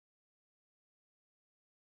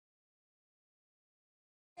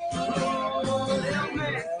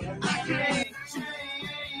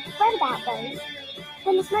What about those?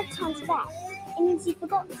 Then there's no time for that. It means you've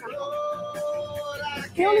forgotten something.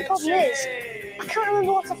 The only problem is, I can't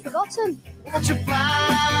remember what I've forgotten. Won't you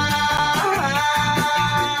fly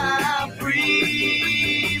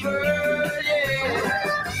free, bird, yeah.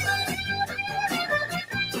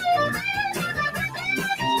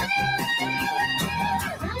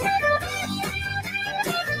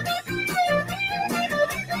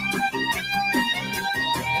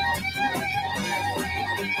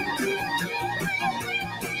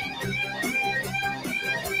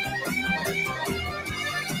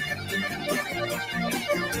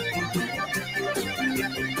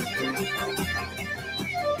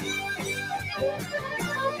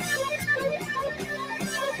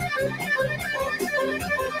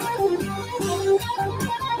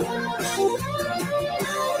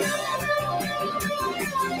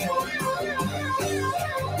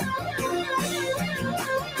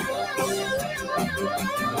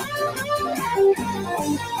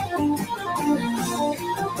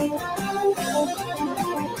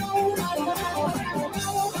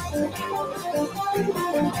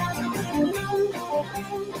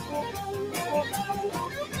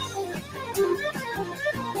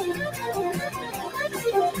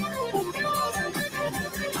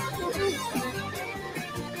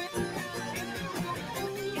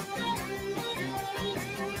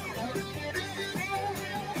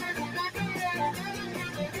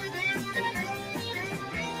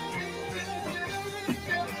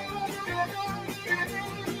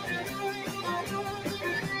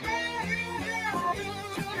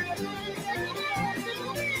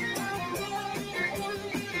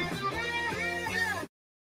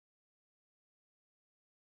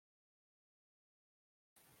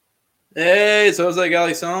 Hey, it's Jose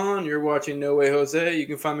Galison. You're watching No Way Jose. You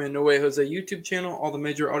can find me on No Way Jose YouTube channel, all the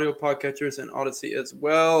major audio podcatchers, and Odyssey as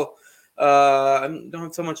well. I don't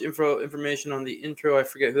have so much information on the intro. I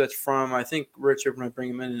forget who that's from. I think Richard, when I bring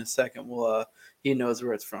him in a second, will he knows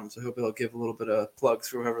where it's from. So I hope he'll give a little bit of plugs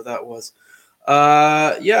for whoever that was.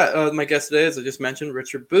 My guest today, as I just mentioned,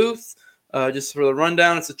 Richard Booth. Just for the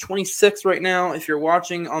rundown, it's the 26th right now. If you're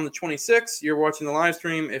watching on the 26th, you're watching the live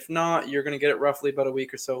stream. If not, you're going to get it roughly about a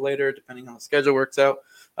week or so later, depending on how the schedule works out.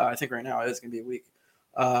 I think right now it is going to be a week.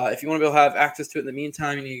 If you want to be able to have access to it in the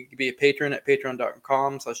meantime, you need to be a patron at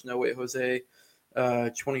patreon.com/NoWayJose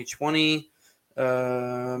 2020. I think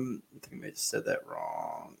I may have just said that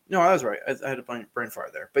wrong. No, I was right. I had a brain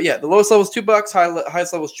fart there. But yeah, the lowest level is $2.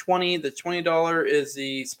 Highest level is $20. The $20 is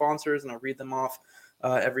the sponsors, and I'll read them off.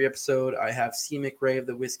 Every episode, I have C. McRae of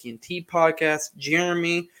the Whiskey and Tea podcast.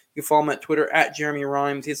 Jeremy, you can follow him at Twitter at Jeremy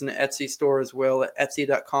Rhymes. He's in the Etsy store as well at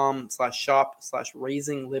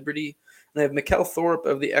etsy.com/shop/raising liberty. And I have Mikkel Thorpe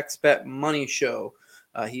of the Expat Money Show.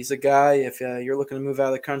 He's a guy, if you're looking to move out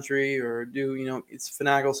of the country or do, it's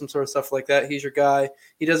finagle, some sort of stuff like that, he's your guy.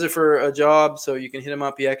 He does it for a job, so you can hit him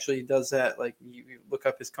up. He actually does that. Like, you look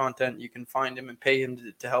up his content, you can find him and pay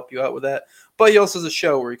him to help you out with that. But he also has a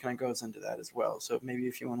show where he kind of goes into that as well. So maybe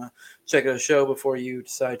if you want to check out a show before you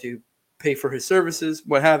decide to pay for his services,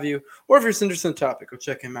 what have you, or if you're just interested in the topic, go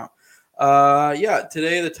check him out.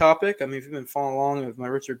 Today the topic, if you've been following along with my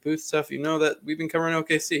Richard Booth stuff, you know that we've been covering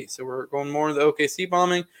OKC. So we're going more into the OKC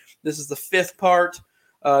bombing. This is the 5th part.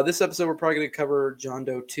 This episode we're probably going to cover John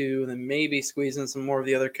Doe 2 and then maybe squeeze in some more of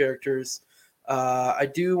the other characters. I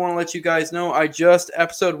do want to let you guys know,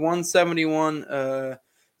 episode 171.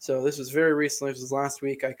 So this was very recently. This was last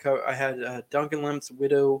week. I had Duncan Lemp's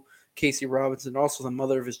widow, Casey Robinson, also the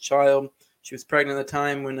mother of his child. She was pregnant at the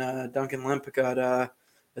time when Duncan Lemp got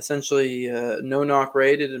essentially no-knock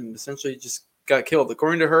raided and essentially just got killed,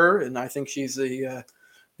 according to her. And I think she's the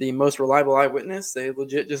most reliable eyewitness. They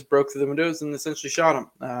legit just broke through the windows and essentially shot him.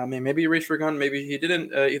 Maybe he reached for a gun, maybe he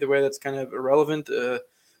didn't. Either way, that's kind of irrelevant.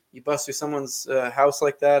 You bust through someone's house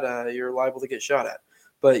like that, you're liable to get shot at.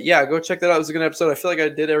 But yeah, go check that out. It was a good episode. I feel like I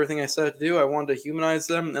did everything I said to do. I wanted to humanize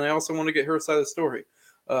them, and I also wanted to get her side of the story,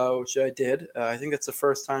 which I did. I think that's the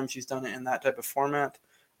first time she's done it in that type of format.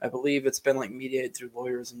 I believe it's been mediated through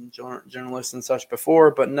lawyers and journalists and such before,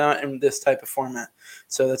 but not in this type of format.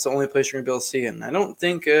 So that's the only place you're going to be able to see it. And I don't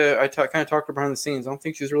think I kind of talked to her behind the scenes. I don't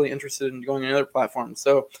think she's really interested in going on other platforms.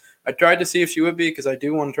 So I tried to see if she would be, because I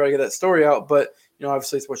do want to try to get that story out. But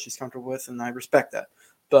obviously it's what she's comfortable with, and I respect that.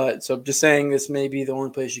 But so just saying, this may be the only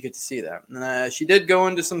place you get to see that. And she did go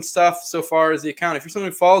into some stuff so far as the account. If you're someone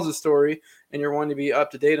who follows the story and you're wanting to be up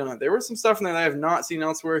to date on it, there was some stuff in there that I have not seen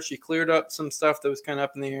elsewhere. She cleared up some stuff that was kind of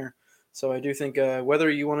up in the air. So I do think whether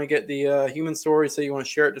you want to get the human story, say you want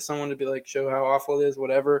to share it to someone to be like, show how awful it is,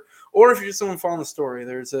 whatever, or if you're just someone following the story,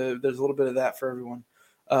 there's a little bit of that for everyone.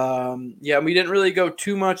 Yeah, we didn't really go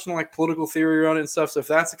too much in like political theory around it and stuff. So if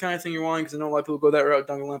that's the kind of thing you're wanting, because I know a lot of people go that route with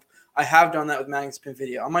Duncan Lemp, I have done that with Magnus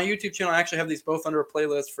Pinvidia. On my YouTube channel, I actually have these both under a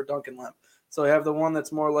playlist for Duncan Lemp. So I have the one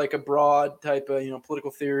that's more like a broad type of,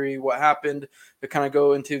 political theory, what happened, to kind of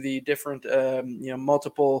go into the different,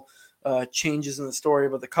 multiple changes in the story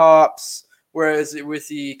about the cops. Whereas with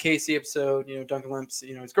the Casey episode, Duncan Lemp's,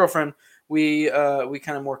 his girlfriend, we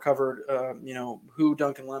kind of more covered, who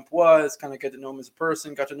Duncan Lemp was, kind of get to know him as a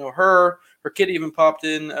person, got to know her. Her kid even popped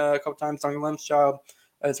in a couple times, Duncan Lemp's child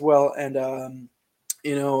as well. And,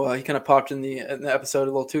 he kind of popped in the episode,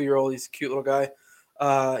 a little 2-year-old. He's a cute little guy.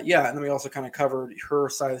 Yeah, and then we also kind of covered her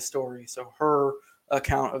side of the story, so her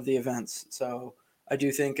account of the events. So I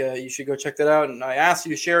do think you should go check that out, and I asked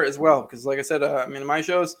you to share it as well, because like I said, my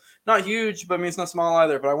show's not huge, but it's not small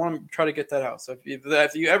either, but I want to try to get that out. So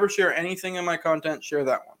if you ever share anything in my content, share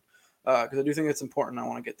that one, because I do think it's important. I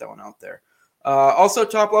want to get that one out there. Also,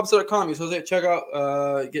 toplobster.com. You supposed to check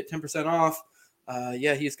out, get 10% off.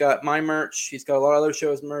 Yeah, he's got my merch. He's got a lot of other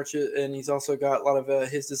shows merch, and he's also got a lot of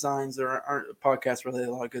his designs that aren't podcast related,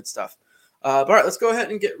 a lot of good stuff. All right, let's go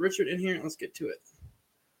ahead and get Richard in here and let's get to it.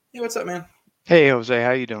 Hey, what's up, man? Hey, Jose,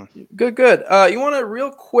 how you doing? Good. You want to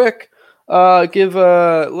real quick give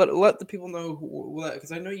let the people know,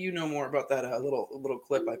 because I know you know more about that little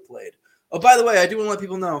clip I played. Oh, by the way, I do want to let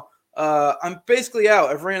people know I'm basically out.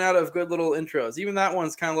 I've ran out of good little intros. Even that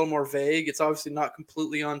one's kind of a little more vague. It's obviously not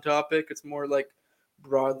completely on topic. It's more like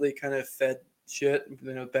broadly kind of fed shit,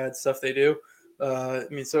 bad stuff they do.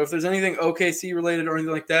 So if there's anything OKC related or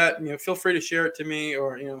anything like that, feel free to share it to me,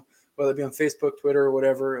 or whether it be on Facebook, Twitter, or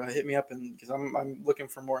whatever, hit me up, and because I'm looking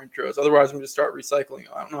for more intros. Otherwise, I'm going to start recycling.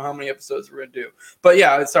 I don't know how many episodes we're going to do. But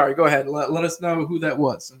yeah, sorry, go ahead. Let us know who that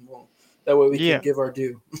was, and that way we can give our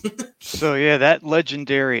due. So yeah, that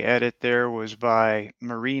legendary edit there was by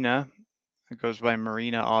Marina. It goes by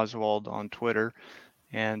Marina Oswald on Twitter,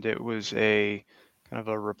 and it was a kind of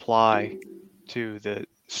a reply to the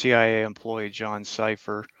CIA employee John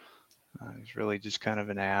Cipher. He's really just kind of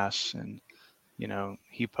an ass, and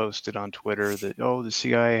he posted on Twitter that, the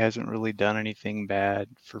CIA hasn't really done anything bad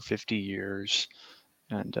for 50 years.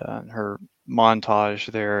 And her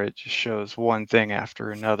montage there, it just shows one thing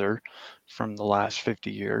after another from the last 50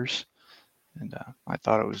 years. And I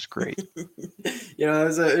thought it was great. It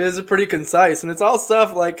is a pretty concise, and it's all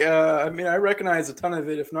stuff like, I recognize a ton of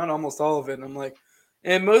it, if not almost all of it. And I'm like,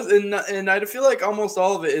 and I feel like almost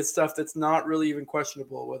all of it is stuff that's not really even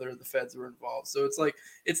questionable whether the feds were involved. So it's like,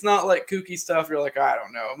 it's not like kooky stuff. You're like, I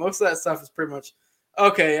don't know. Most of that stuff is pretty much,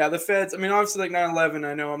 okay, yeah, the feds. Obviously, like 9/11,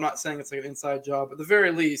 I know I'm not saying it's like an inside job, but at the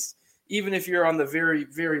very least, even if you're on the very,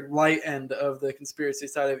 very light end of the conspiracy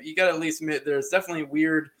side of it, you got to at least admit there's definitely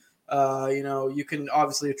weird. You can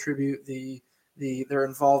obviously attribute their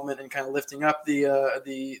involvement in kind of lifting up the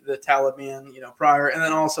Taliban, prior, and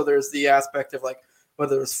then also there's the aspect of like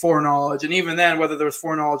whether there's foreknowledge, and even then whether there was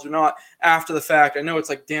foreknowledge or not after the fact. I know it's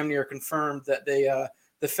like damn near confirmed that the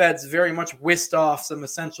feds very much whisked off some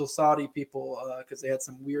essential Saudi people because they had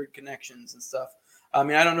some weird connections and stuff. I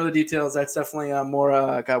don't know the details. That's definitely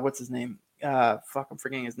more. God, what's his name? I'm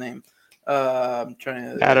forgetting his name. I'm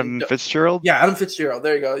trying to. Adam Fitzgerald. Yeah, Adam Fitzgerald.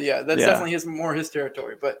 There you go. Yeah, that's definitely his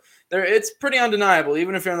territory. But it's pretty undeniable.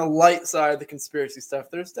 Even if you're on the light side of the conspiracy stuff,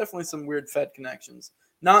 there's definitely some weird Fed connections.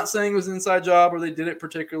 Not saying it was an inside job or they did it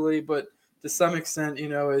particularly, but to some extent,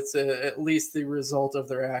 it's at least the result of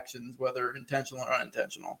their actions, whether intentional or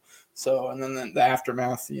unintentional. So, and then the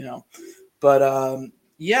aftermath, But all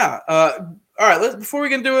right. Before we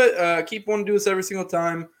can do it, keep wanting to do this every single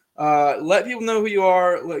time. Let people know who you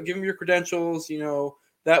are. Give them your credentials.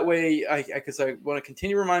 That way, because I want to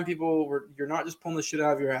continue to remind people, you're not just pulling the shit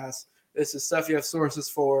out of your ass. This is stuff you have sources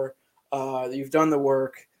for. You've done the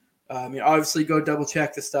work. Obviously, go double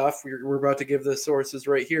check the stuff. We're about to give the sources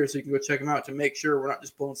right here, so you can go check them out to make sure we're not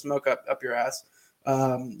just blowing smoke up your ass.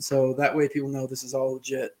 So that way people know this is all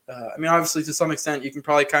legit. Obviously, to some extent, you can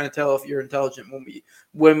probably kind of tell if you're intelligent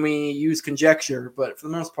when we use conjecture, but for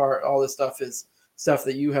the most part, all this stuff is stuff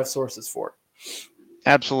that you have sources for.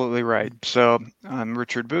 Absolutely right. So I'm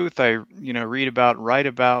Richard Booth. I write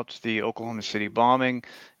about the Oklahoma City bombing,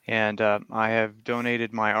 and I have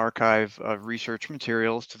donated my archive of research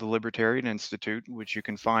materials to the Libertarian Institute, which you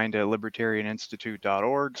can find at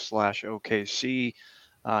libertarianinstitute.org/OKC.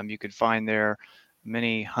 You can find there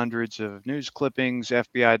many hundreds of news clippings,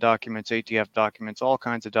 FBI documents, ATF documents, all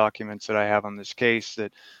kinds of documents that I have on this case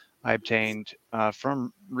that I obtained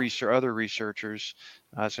from other researchers,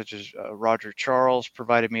 such as Roger Charles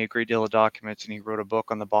provided me a great deal of documents, and he wrote a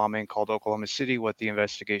book on the bombing called Oklahoma City, What the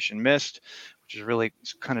Investigation Missed, which is really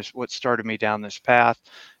kind of what started me down this path.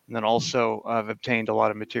 And then also I've obtained a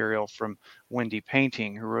lot of material from Wendy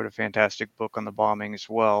Painting, who wrote a fantastic book on the bombing as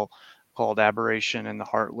well, called Aberration in the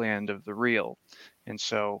Heartland of the Real. And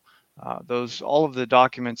so all of the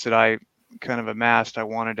documents that I kind of amassed, I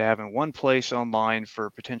wanted to have in one place online for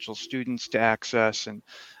potential students to access. And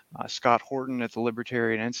Scott Horton at the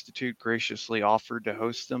Libertarian Institute graciously offered to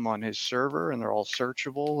host them on his server, and they're all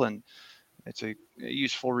searchable, and it's a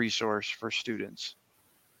useful resource for students.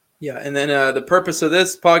 Yeah, and then the purpose of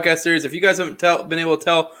this podcast series, if you guys haven't been able to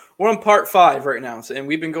tell, we're on part 5 right now, and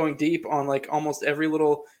we've been going deep on like almost every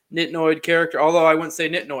little Nitnoid character. Although I wouldn't say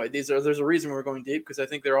Nitnoid; there's a reason we're going deep, because I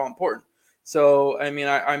think they're all important. So I mean,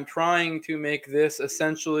 I'm trying to make this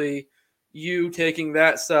essentially you taking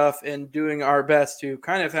that stuff and doing our best to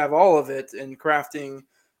kind of have all of it and crafting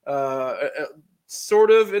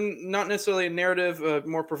sort of, and not necessarily a narrative,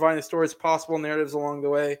 more providing the stories possible narratives along the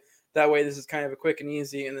way. That way, this is kind of a quick and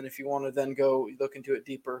easy. And then if you want to then go look into it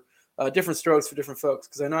deeper, different strokes for different folks.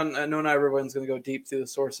 Because I know not everyone's going to go deep through the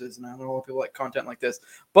sources, and I know a lot of people like content like this.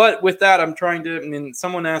 But with that, I'm trying to. I mean,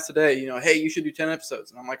 someone asked today, hey, you should do 10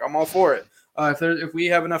 episodes, and I'm like, I'm all for it. If we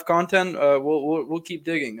have enough content, we'll keep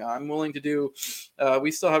digging. I'm willing to do. We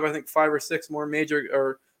still have, I think, 5 or 6 more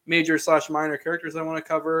major/minor characters I want to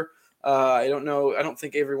cover. I don't know. I don't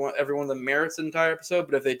think every one of them merits an entire episode,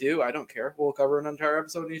 but if they do, I don't care. We'll cover an entire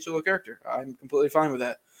episode in each little character. I'm completely fine with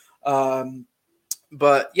that.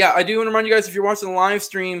 But yeah, I do want to remind you guys, if you're watching the live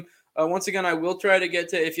stream, once again, I will try to get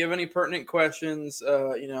to, if you have any pertinent questions,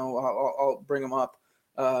 I'll bring them up.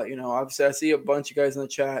 Obviously I see a bunch of guys in the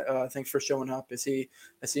chat. Thanks for showing up. I see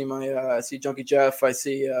Junkie Jeff. I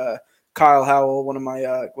see, Kyle Howell, one of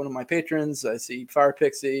my patrons. I see Fire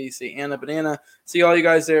Pixie, see Anna Banana, see all you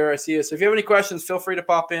guys there. I see you. So if you have any questions, feel free to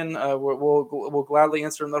pop in. We'll gladly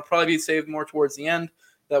answer them. They'll probably be saved more towards the end.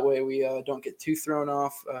 That way we don't get too thrown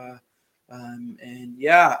off. I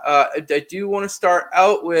do want to start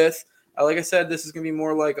out with, like I said, this is going to be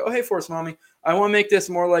more like, oh, hey, Force Mommy. I want to make this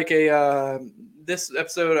more like this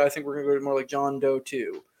episode, I think we're going to go more like John Doe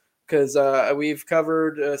 2. Because we've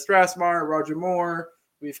covered Strassmar, Roger Moore.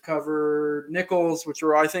 We've covered Nichols, which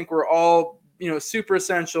I think were all, super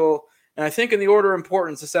essential. And I think in the order of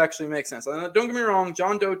importance, this actually makes sense. Don't get me wrong,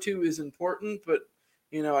 John Doe 2 is important, but,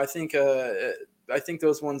 I think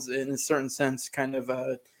those ones in a certain sense kind of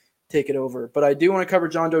take it over. But I do want to cover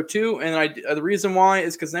John Doe 2, and the reason why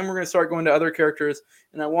is because then we're going to start going to other characters,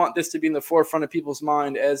 and I want this to be in the forefront of people's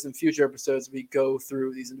mind as in future episodes we go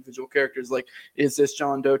through these individual characters. Like, is this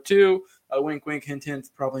John Doe 2? Wink, wink, hint, hint.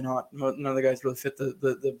 Probably not. None of the guys really fit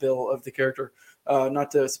the bill of the character.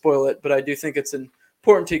 Not to spoil it, but I do think it's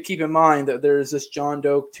important to keep in mind that there is this John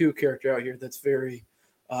Doe 2 character out here that's very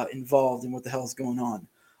involved in what the hell is going on.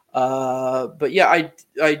 But yeah,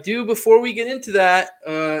 I do, before we get into that,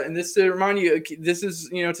 and this to remind you, this is,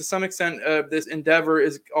 to some extent, this endeavor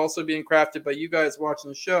is also being crafted by you guys watching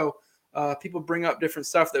the show. People bring up different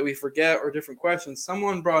stuff that we forget or different questions.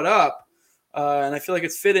 Someone brought up, and I feel like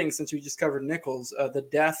it's fitting since we just covered Nichols, the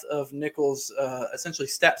death of Nichols' essentially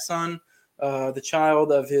stepson, the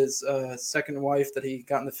child of his second wife that he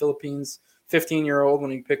got in the Philippines, 15-year-old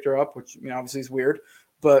when he picked her up, which obviously is weird.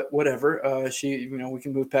 But whatever, we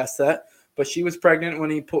can move past that. But she was pregnant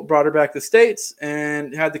when he brought her back to the States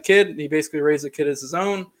and had the kid. And he basically raised the kid as his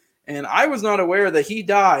own. And I was not aware that he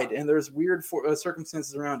died, and there's weird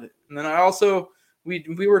circumstances around it. And then I also,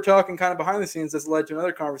 we were talking kind of behind the scenes. This led to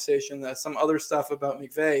another conversation, some other stuff about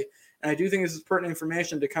McVeigh. And I do think this is pertinent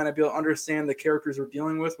information to kind of be able to understand the characters we're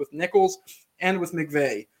dealing with Nichols and with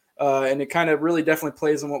McVeigh. And it kind of really definitely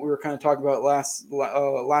plays on what we were kind of talking about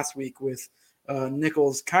last week with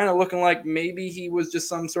Nichols kind of looking like maybe he was just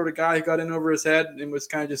some sort of guy who got in over his head and was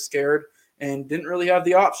kind of just scared and didn't really have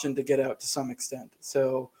the option to get out to some extent.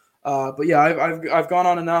 So, but yeah, I've gone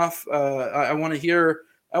on enough. I want to hear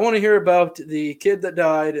about the kid that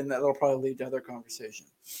died, and that'll probably lead to other conversation.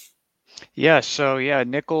 Yeah, so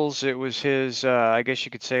Nichols, it was his, I guess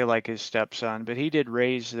you could say like his stepson, but he did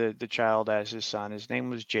raise the child as his son. His name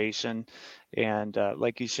was Jason. And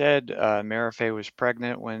like you said, Marifé was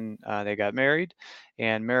pregnant when they got married.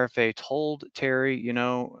 And Marifé told Terry,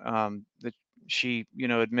 that she,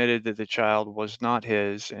 admitted that the child was not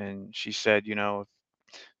his. And she said,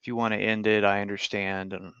 if you want to end it, I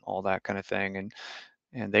understand, and all that kind of thing.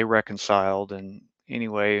 And they reconciled. And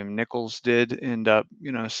anyway, Nichols did end up,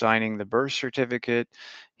 signing the birth certificate.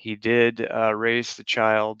 He did raise the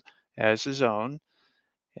child as his own.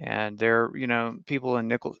 And there, people in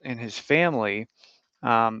Nichols and his family,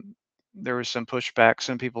 there was some pushback.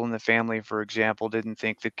 Some people in the family, for example, didn't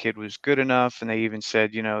think the kid was good enough. And they even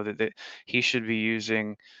said, that he should be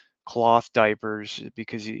using cloth diapers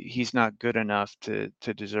because he's not good enough to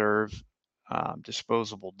deserve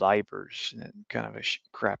disposable diapers. Kind of a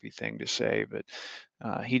crappy thing to say, but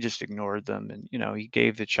he just ignored them, and he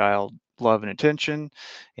gave the child love and attention,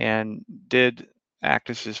 and did act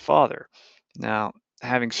as his father. Now,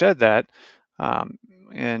 having said that, um,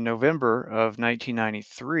 in November of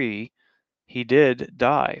 1993, he did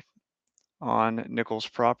die on Nichols'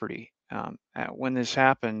 property. When this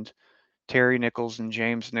happened, Terry Nichols and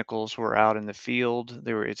James Nichols were out in the field.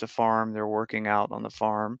 It's a farm. They're working out on the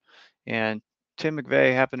farm, and Tim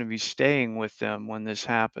McVeigh happened to be staying with them when this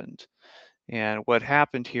happened. And what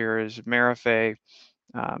happened here is Marifé,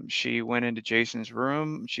 she went into Jason's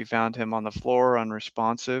room. She found him on the floor,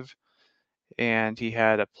 unresponsive, and he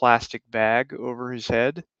had a plastic bag over his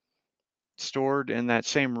head. Stored in that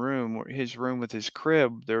same room, his room with his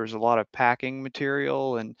crib, there was a lot of packing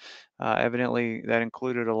material, and evidently that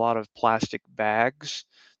included a lot of plastic bags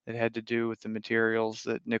that had to do with the materials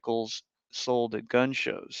that Nichols sold at gun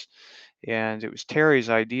shows. And it was Terry's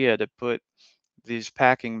idea to put these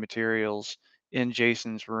packing materials in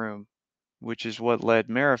Jason's room, which is what led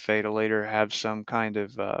Marifé to later have some kind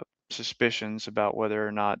of suspicions about whether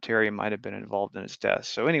or not Terry might have been involved in his death.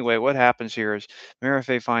 So anyway, what happens here is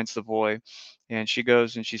Marifé finds the boy, and she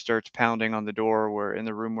goes and she starts pounding on the door where in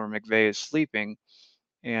the room where McVeigh is sleeping,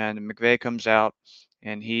 and McVeigh comes out,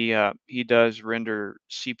 and he does render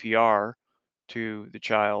CPR to the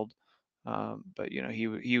child, but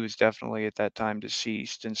he was definitely at that time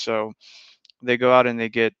deceased, and so they go out and they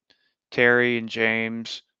get Terry and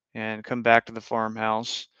James and come back to the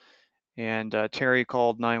farmhouse, and Terry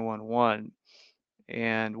called 911.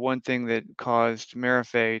 And one thing that caused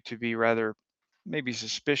Marifé to be rather maybe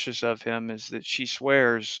suspicious of him is that she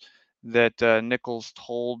swears that Nichols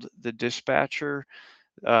told the dispatcher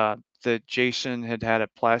that Jason had had a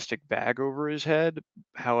plastic bag over his head.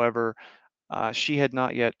 However, she had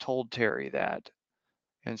not yet told Terry that.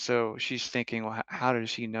 And so she's thinking, well, how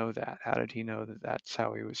does he know that? How did he know that that's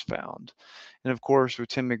how he was found? And of course, with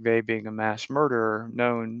Tim McVeigh being a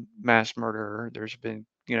known mass murderer, there's been,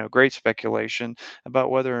 great speculation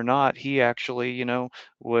about whether or not he actually,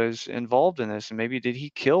 was involved in this. And maybe did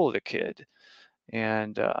he kill the kid?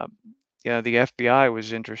 And, the FBI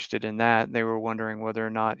was interested in that. They were wondering whether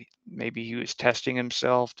or not maybe he was testing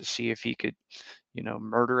himself to see if he could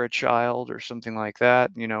murder a child or something like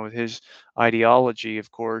that. With his ideology,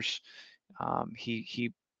 of course,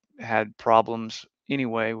 he had problems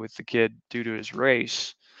anyway with the kid due to his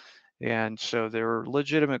race. And so there were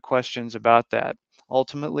legitimate questions about that.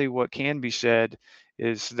 Ultimately, what can be said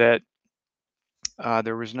is that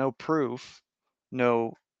there was no proof,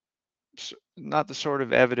 no, not the sort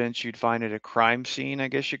of evidence you'd find at a crime scene, I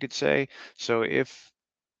guess you could say. So if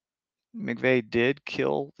McVeigh did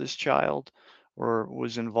kill this child or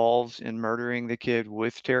was involved in murdering the kid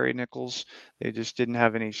with Terry Nichols, they just didn't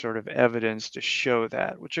have any sort of evidence to show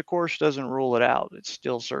that, which of course doesn't rule it out. It's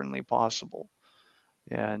still certainly possible.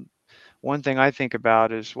 And one thing I think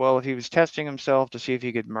about is, well, if he was testing himself to see if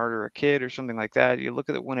he could murder a kid or something like that, you look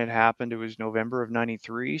at it when it happened, it was November of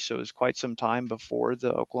 93, so it was quite some time before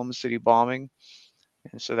the Oklahoma City bombing.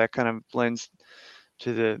 And so that kind of blends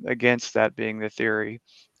to against that being the theory.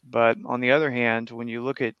 But on the other hand, when you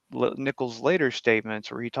look at Nichols' later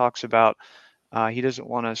statements where he talks about he doesn't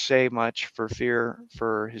want to say much for fear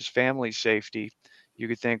for his family's safety, you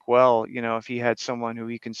could think, well, if he had someone who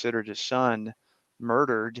he considered his son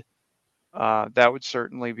murdered, that would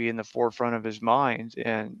certainly be in the forefront of his mind.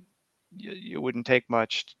 And it wouldn't take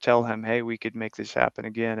much to tell him, hey, we could make this happen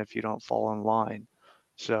again if you don't fall in line.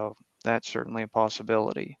 So that's certainly a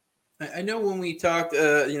possibility. I know when we talked, kind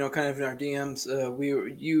of in our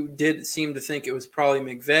DMs, you did seem to think it was probably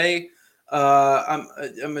McVeigh.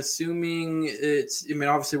 I'm assuming it's. I mean,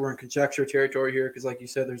 obviously we're in conjecture territory here because, like you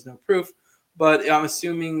said, there's no proof. But I'm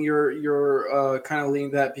assuming you're kind of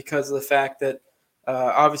leaning that because of the fact that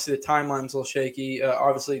obviously the timeline's a little shaky.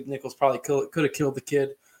 Obviously Nichols probably could have killed the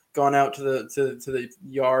kid, gone out to the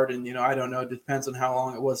yard, and I don't know. It depends on how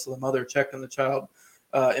long it was till the mother checked on the child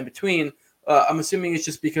in between. I'm assuming it's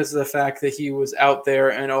just because of the fact that he was out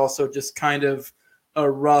there, and also just kind of a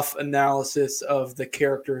rough analysis of the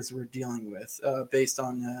characters we're dealing with, based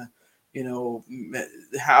on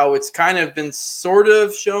how it's kind of been sort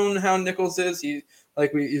of shown how Nichols is. He's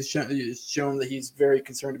shown that he's very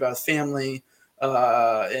concerned about his family,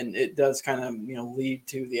 and it does kind of lead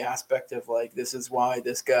to the aspect of like, this is why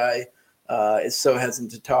this guy is so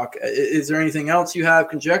hesitant to talk. Is there anything else you have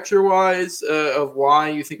conjecture-wise of why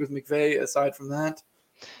you think it was McVeigh aside from that?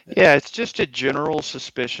 Yeah, it's just a general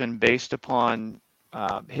suspicion based upon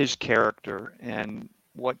his character and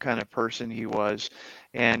what kind of person he was.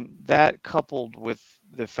 And that coupled with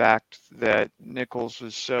the fact that Nichols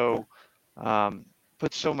was um,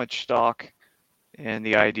 put so much stock in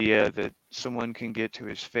the idea that someone can get to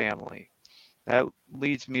his family, that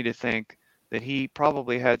leads me to think that he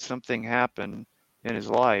probably had something happen in his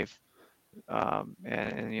life.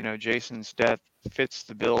 And Jason's death fits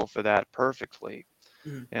the bill for that perfectly.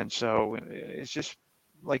 Mhm. And so it's just,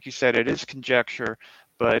 like you said, it is conjecture,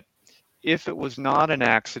 but if it was not an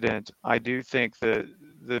accident, I do think that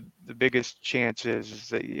the biggest chance is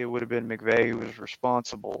that it would have been McVeigh who was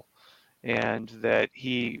responsible, and that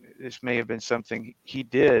this may have been something he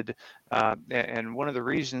did. And one of the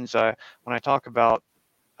reasons when I talk about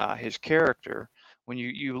his character, when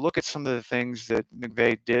you look at some of the things that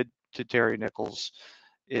McVeigh did to Terry Nichols,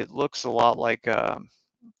 it looks a lot like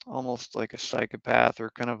almost like a psychopath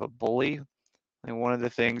or kind of a bully. And one of the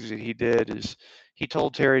things that he did is he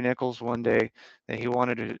told Terry Nichols one day that he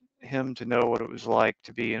wanted him to know what it was like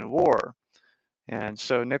to be in war. And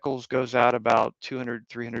so Nichols goes out about 200,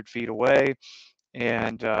 300 feet away,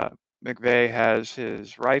 and McVeigh has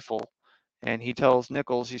his rifle. And he tells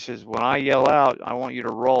Nichols, he says, when I yell out, I want you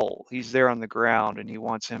to roll. He's there on the ground and he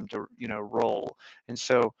wants him to, roll. And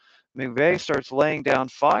so McVeigh starts laying down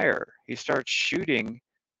fire. He starts shooting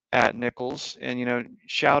at Nichols and,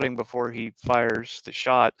 shouting before he fires the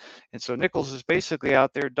shot. And so Nichols is basically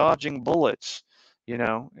out there dodging bullets,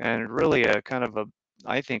 and really I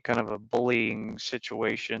think, kind of a bullying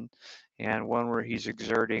situation, and one where he's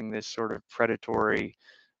exerting this sort of predatory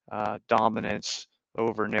dominance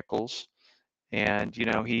over Nichols. And,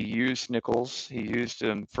 he used Nichols, he used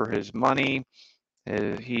him for his money,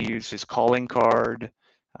 he used his calling card.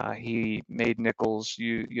 He made Nichols,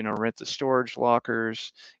 rent the storage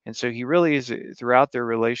lockers. And so he really is, throughout their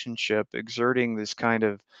relationship, exerting this kind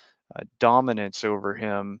of dominance over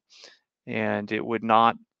him. And it would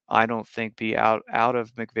not, I don't think, be out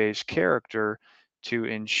of McVeigh's character to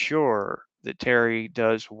ensure that Terry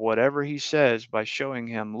does whatever he says by showing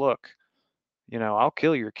him, look, I'll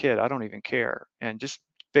kill your kid. I don't even care. And just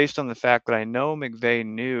based on the fact that I know McVeigh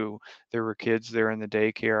knew there were kids there in the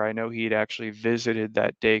daycare, I know he'd actually visited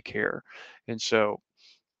that daycare. And so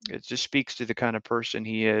it just speaks to the kind of person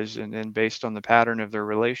he is. And then based on the pattern of their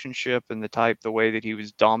relationship and the way that he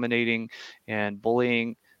was dominating and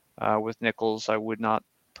bullying with Nichols, I would not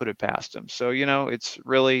put it past him. So, it's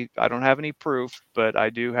really, I don't have any proof, but I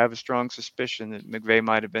do have a strong suspicion that McVeigh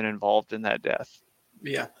might have been involved in that death.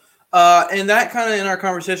 Yeah. And that kind of in our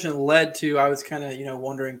conversation led to, I was kind of,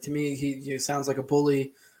 wondering, to me, he sounds like a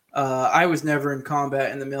bully. I was never in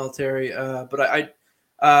combat in the military, but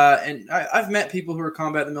I've met people who are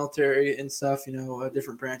combat in the military and stuff,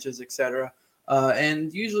 different branches, etc.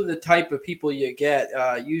 And usually the type of people you get,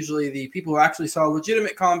 usually the people who actually saw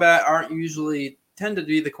legitimate combat tend to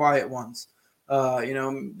be the quiet ones.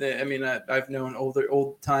 I've known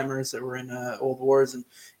old timers that were in old wars, and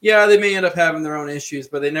yeah, they may end up having their own issues,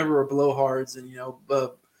 but they never were blowhards and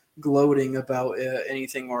gloating about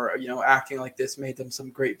anything, or acting like this made them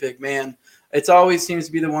some great big man. It's always seems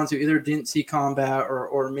to be the ones who either didn't see combat,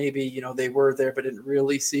 or maybe they were there but didn't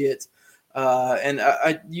really see it.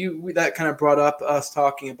 That kind of brought up us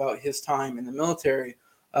talking about his time in the military.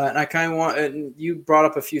 And I kind of and you brought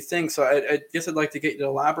up a few things, so I guess I'd like to get you to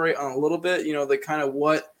elaborate on a little bit, the kind of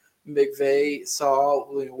what McVeigh saw,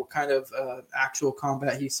 what kind of actual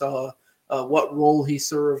combat he saw, what role he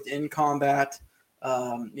served in combat,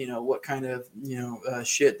 what kind of,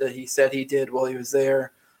 shit that he said he did while he was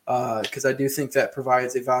there, because I do think that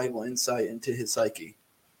provides a valuable insight into his psyche.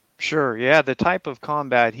 Sure. Yeah, the type of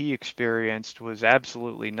combat he experienced was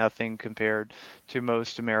absolutely nothing compared to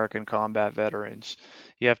most American combat veterans.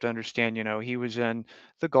 You have to understand, he was in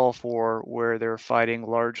the Gulf War where they're fighting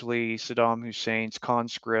largely Saddam Hussein's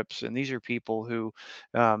conscripts. And these are people who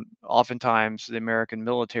oftentimes the American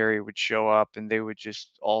military would show up and they would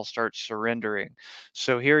just all start surrendering.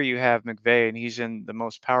 So here you have McVeigh, and he's in the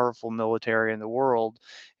most powerful military in the world,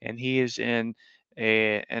 and he is in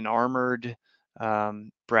an armored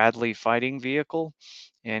Bradley fighting vehicle,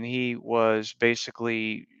 and he was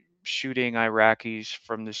basically shooting Iraqis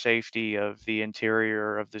from the safety of the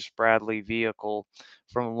interior of this Bradley vehicle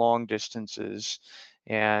from long distances.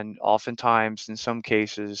 And oftentimes, in some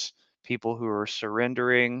cases, people who are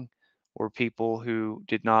surrendering or people who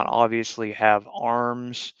did not obviously have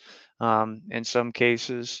arms in some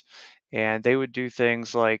cases. And they would do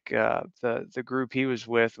things like the group he was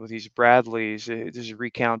with these Bradleys. This is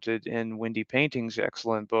recounted in Wendy Painting's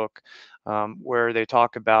excellent book, where they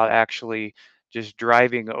talk about actually just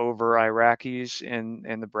driving over Iraqis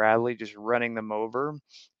in the Bradley, just running them over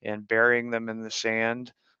and burying them in the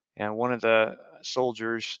sand. And one of the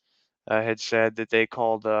soldiers had said that they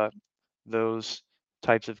called those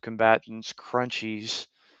types of combatants crunchies,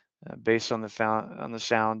 based on the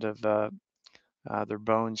sound of their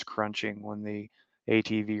bones crunching when the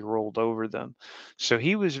ATV rolled over them. So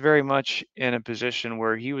he was very much in a position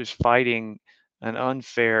where he was fighting an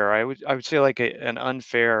unfair, I would say like an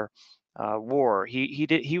unfair war.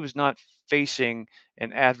 He was not facing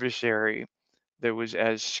an adversary that was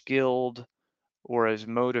as skilled or as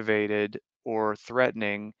motivated or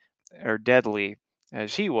threatening or deadly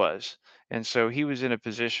as he was. And so he was in a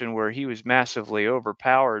position where he was massively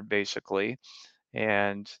overpowered, basically.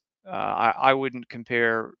 And I wouldn't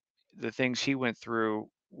compare the things he went through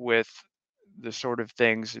with the sort of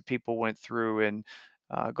things that people went through in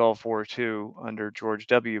Gulf War II under George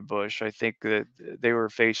W. Bush. I think that they were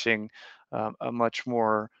facing a much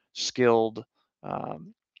more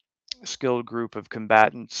um, skilled group of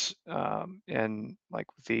combatants, and like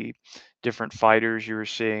the different fighters you were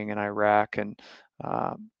seeing in Iraq and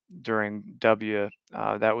uh, during W,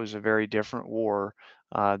 that was a very different war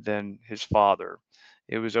than his father.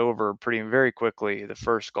 It was over pretty very quickly, the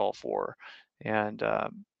first Gulf War, and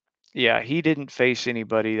yeah, he didn't face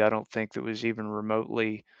anybody I don't think that was even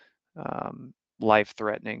remotely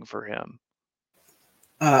life-threatening for him.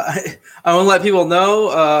 I want to let people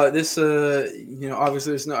know this.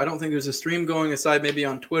 Obviously, I don't think there's a stream going aside maybe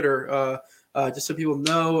on Twitter. Just so people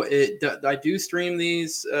know, I do stream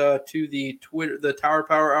these to the Twitter, the Tower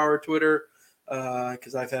Power Hour Twitter,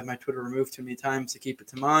 because I've had my Twitter removed too many times to keep it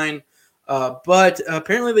to mine. But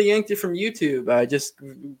apparently they yanked it from YouTube. I just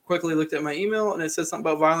quickly looked at my email and it says something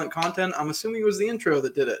about violent content. I'm assuming it was the intro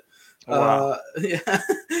that did it. Wow. Yeah,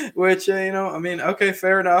 which I mean, okay,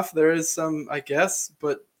 fair enough. There is some, I guess,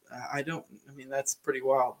 but I mean, that's pretty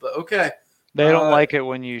wild. But okay, They don't like it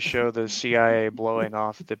when you show the CIA blowing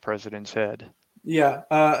off the president's head. yeah.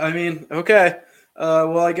 I mean, okay.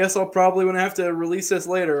 Well, I guess I'll probably, when I have to release this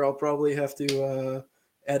later, I'll probably have to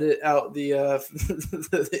edit out the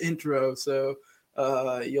the intro, so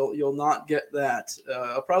you'll not get that.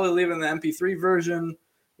 I'll probably leave it in the MP3 version.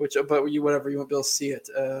 But you whatever, you won't be able to see it.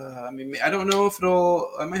 I mean, I don't know if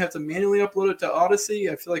I might have to manually upload it to Odyssey.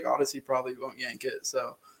 I feel like Odyssey probably won't yank it.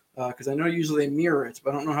 So, because I know usually they mirror it,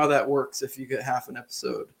 but I don't know how that works if you get half an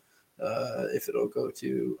episode, if it'll go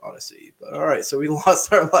to Odyssey. But all right, so we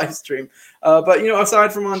lost our live stream. But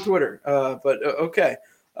aside from on Twitter, okay.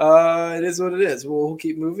 It is what it is. We'll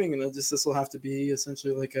keep moving, and this will have to be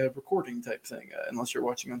essentially like a recording type thing, unless you're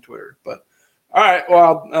watching on Twitter. But all right,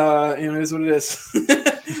 well, it is what it is.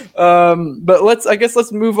 But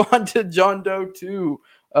let's move on to John Doe 2.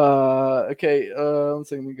 Okay, let's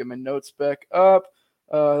see. Let me get my notes back up.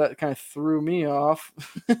 That kind of threw me off.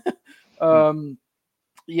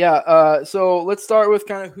 Yeah. So let's start with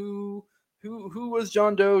kind of who was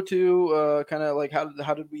John Doe 2? Kind of like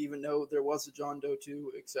how did we even know there was a John Doe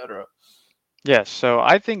 2, etc. Yes, so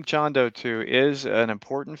I think John Doe 2 is an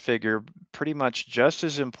important figure, pretty much just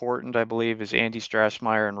as important, I believe, as Andy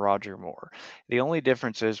Strassmeyer and Roger Moore. The only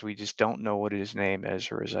difference is we just don't know what his name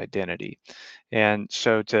is or his identity. And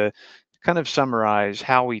so to kind of summarize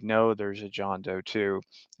how we know there's a John Doe 2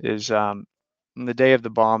 is on the day of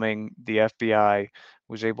the bombing, the FBI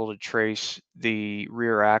was able to trace the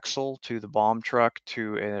rear axle to the bomb truck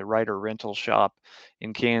to a Ryder rental shop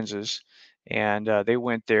in Kansas. And they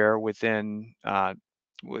went there within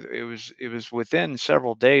it was within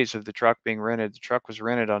several days of the truck being rented. The truck was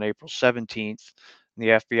rented on April 17th. And the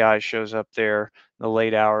FBI shows up there in the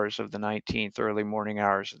late hours of the 19th, early morning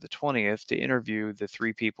hours of the 20th to interview the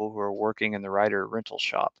three people who are working in the Ryder rental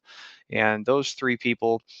shop. And those three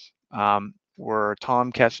people were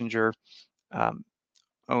Tom Kessinger,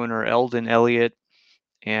 owner Eldon Elliott,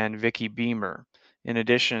 and Vicky Beamer. In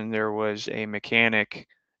addition, there was a mechanic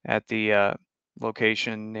at the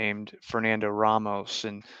location named Fernando Ramos,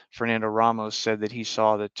 and Fernando Ramos said that he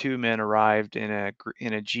saw the two men arrived in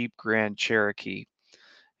a Jeep Grand Cherokee.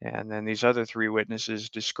 And then these other three witnesses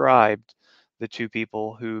described the two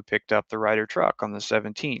people who picked up the Ryder truck on the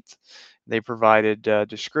 17th. They provided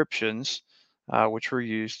descriptions which were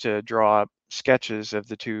used to draw up sketches of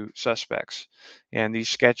the two suspects. And these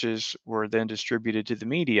sketches were then distributed to the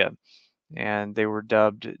media, and they were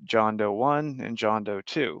dubbed John Doe 1 and John Doe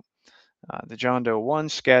 2. The John Doe 1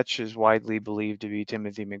 sketch is widely believed to be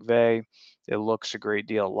Timothy McVeigh. It looks a great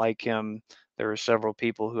deal like him. There were several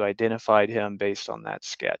people who identified him based on that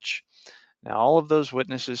sketch. Now, all of those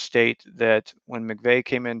witnesses state that when McVeigh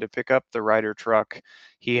came in to pick up the Ryder truck,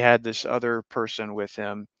 he had this other person with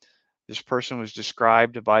him. This person was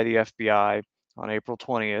described by the FBI on April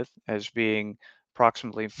 20th as being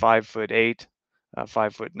approximately 5'8",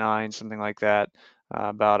 5'9", something like that,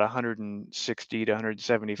 about 160 to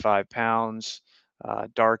 175 pounds,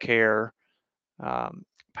 dark hair, um,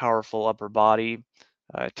 powerful upper body,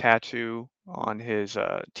 tattoo on his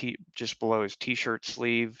just below his t-shirt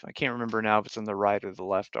sleeve. I can't remember now if it's on the right or the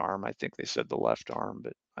left arm. I think they said the left arm,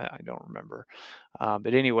 but I don't remember.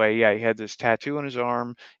 But anyway, yeah, he had this tattoo on his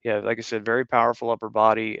arm. Yeah, like I said, very powerful upper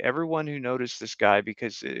body. Everyone who noticed this guy,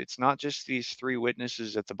 because it's not just these three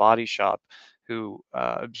witnesses at the body shop who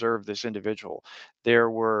observed this individual. There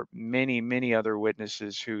were many, many other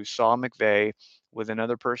witnesses who saw McVeigh with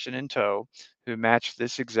another person in tow who matched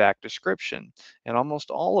this exact description. And almost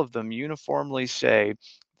all of them uniformly say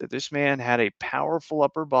that this man had a powerful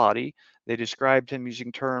upper body. They described him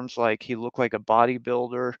using terms like he looked like a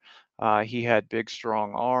bodybuilder, he had big,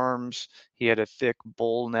 strong arms. He had a thick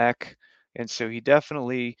bull neck. And so he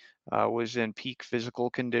definitely was in peak physical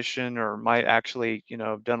condition or might actually,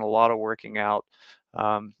 have done a lot of working out.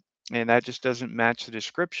 Um, and that just doesn't match the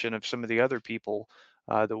description of some of the other people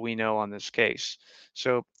that we know on this case.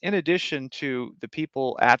 So, in addition to the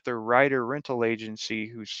people at the Ryder rental agency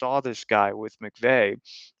who saw this guy with McVeigh,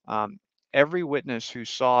 um, every witness who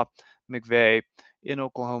saw McVeigh in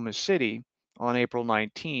Oklahoma City on April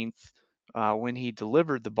 19th when he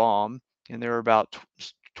delivered the bomb, and there were about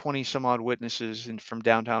 20 some odd witnesses from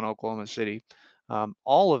downtown Oklahoma City.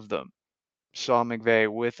 All of them saw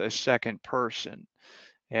McVeigh with a second person.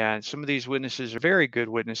 And some of these witnesses are very good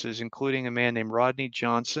witnesses, including a man named Rodney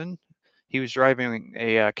Johnson. He was driving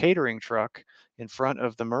a catering truck in front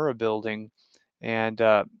of the Murrah building, and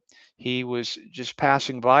he was just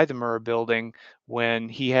passing by the Murrah building when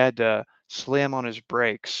he had to slam on his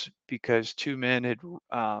brakes because two men had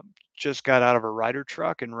just got out of a Ryder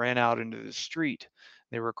truck and ran out into the street.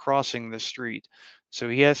 They were crossing the street. So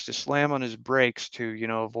he has to slam on his brakes to,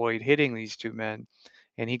 avoid hitting these two men.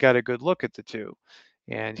 And he got a good look at the two.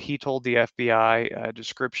 And he told the FBI a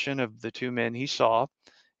description of the two men he saw,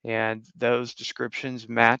 and those descriptions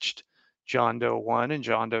matched John Doe 1 and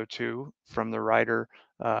John Doe 2 from the Ryder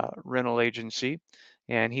rental agency.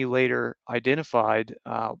 And he later identified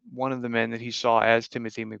one of the men that he saw as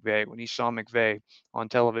Timothy McVeigh. When he saw McVeigh on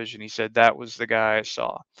television, he said, "That was the guy I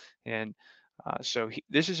saw." And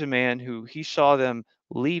this is a man who he saw them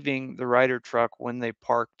leaving the Ryder truck when they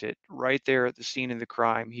parked it right there at the scene of the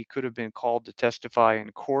crime. He could have been called to testify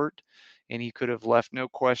in court, and he could have left no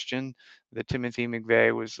question that Timothy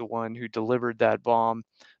McVeigh was the one who delivered that bomb.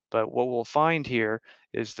 But what we'll find here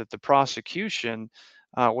is that the prosecution,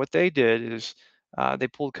 what they did is they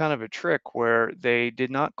pulled kind of a trick where they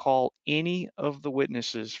did not call any of the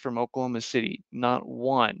witnesses from Oklahoma City, not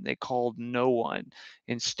one. They called no one.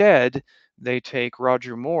 Instead, they take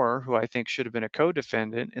Roger Moore, who I think should have been a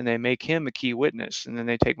co-defendant, and they make him a key witness. And then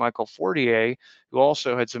they take Michael Fortier, who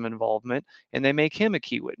also had some involvement, and they make him a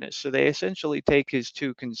key witness. So they essentially take his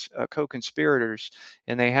two co-conspirators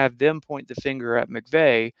and they have them point the finger at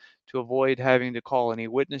McVeigh to avoid having to call any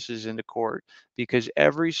witnesses into court, because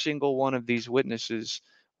every single one of these witnesses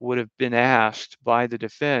would have been asked by the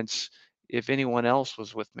defense if anyone else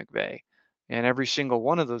was with McVeigh. And every single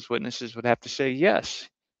one of those witnesses would have to say, yes,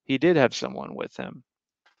 he did have someone with him.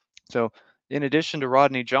 So, in addition to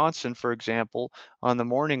Rodney Johnson, for example, on the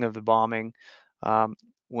morning of the bombing, um,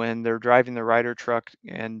 when they're driving the Ryder truck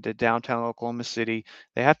into downtown Oklahoma City,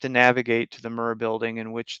 they have to navigate to the Murrah building,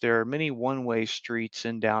 in which there are many one-way streets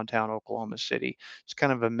in downtown Oklahoma City. It's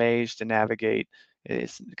kind of a maze to navigate.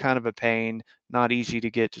 It's kind of a pain, not easy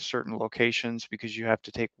to get to certain locations because you have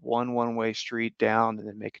to take one-way street down and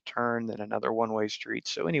then make a turn, then another one-way street.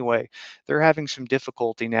 So anyway, they're having some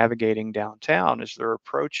difficulty navigating downtown as they're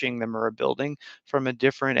approaching the Murrah building from a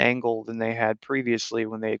different angle than they had previously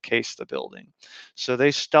when they had cased the building. So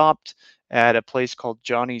they stopped at a place called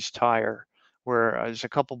Johnny's Tire, where it's a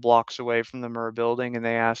couple blocks away from the Murrah building, and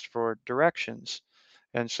they asked for directions.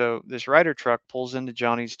 And so this Ryder truck pulls into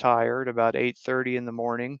Johnny's Tire at about 8:30 in the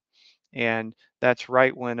morning, and that's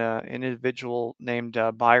right when an individual named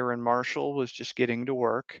Byron Marshall was just getting to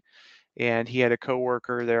work, and he had a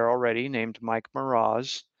coworker there already named Mike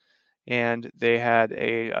Mraz, and they had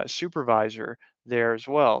a supervisor there as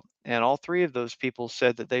well. And all three of those people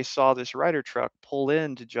said that they saw this Ryder truck pull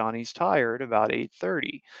into Johnny's Tire at about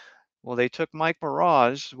 8:30. Well, they took Mike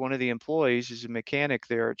Mraz, one of the employees, who's a mechanic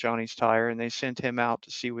there at Johnny's Tire, and they sent him out to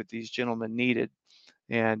see what these gentlemen needed.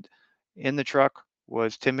 And in the truck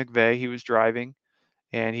was Tim McVeigh. He was driving,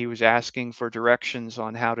 and he was asking for directions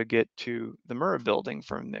on how to get to the Murrah building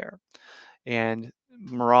from there. And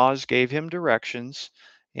Mraz gave him directions,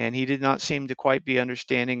 and he did not seem to quite be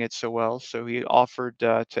understanding it so well. So he offered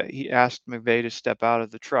he asked McVeigh to step out of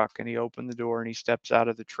the truck, and he opened the door and he steps out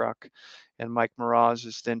of the truck. And Mike Mraz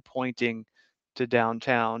is then pointing to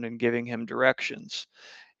downtown and giving him directions.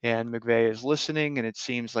 And McVeigh is listening, and it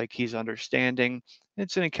seems like he's understanding.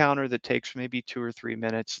 It's an encounter that takes maybe 2 or 3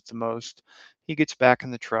 minutes at the most. He gets back in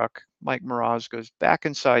the truck. Mike Mraz goes back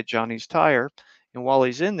inside Johnny's tire, and while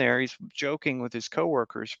he's in there, he's joking with his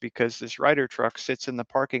coworkers because this Ryder truck sits in the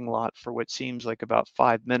parking lot for what seems like about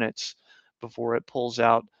 5 minutes before it pulls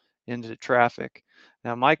out into traffic.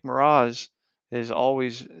 Now, Mike Mraz has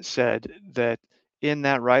always said that in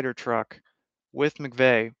that Ryder truck with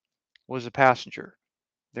McVeigh was a passenger.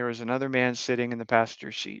 There was another man sitting in the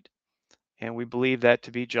passenger seat, and we believe that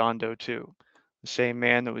to be John Doe 2, the same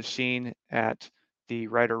man that was seen at the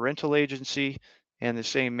Ryder rental agency and the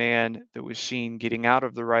same man that was seen getting out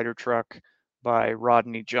of the Ryder truck by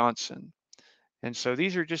Rodney Johnson. And so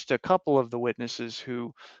these are just a couple of the witnesses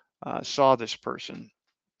who saw this person.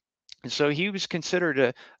 And so he was considered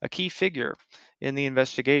a key figure in the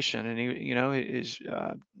investigation. And his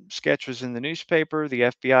sketch was in the newspaper. The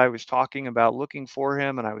FBI was talking about looking for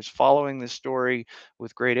him, and I was following this story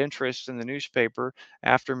with great interest in the newspaper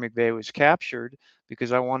after McVeigh was captured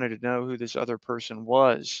because I wanted to know who this other person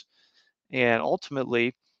was. And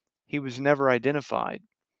ultimately, he was never identified.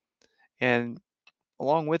 And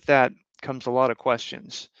along with that comes a lot of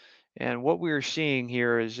questions. And what we are seeing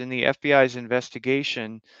here is in the FBI's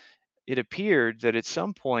investigation, it appeared that at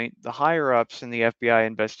some point the higher ups in the FBI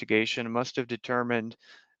investigation must have determined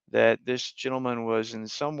that this gentleman was in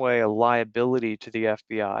some way a liability to the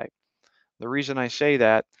FBI. The reason I say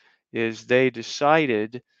that is they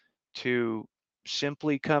decided to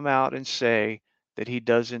simply come out and say that he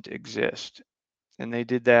doesn't exist. And they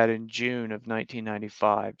did that in June of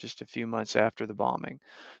 1995, just a few months after the bombing.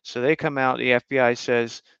 So they come out, the FBI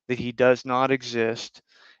says that he does not exist,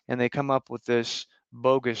 and they come up with this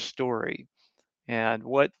bogus story. And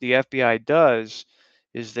what the FBI does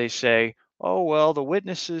is they say, oh, well, the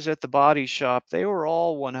witnesses at the body shop, they were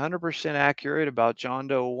all 100% accurate about John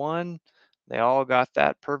Doe 1. They all got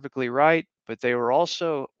that perfectly right, but they were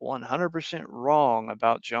also 100% wrong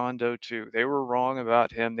about John Doe 2. They were wrong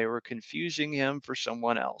about him. They were confusing him for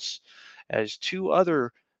someone else, as two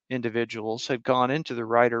other individuals had gone into the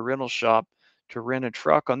Ryder rental shop to rent a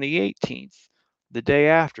truck on the 18th, the day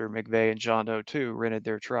after McVeigh and John Doe 2 rented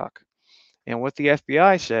their truck. And what the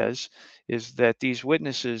FBI says is that these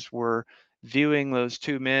witnesses were viewing those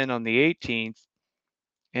two men on the 18th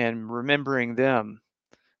and remembering them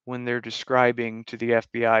when they're describing to the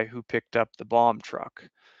FBI who picked up the bomb truck.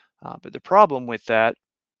 But the problem with that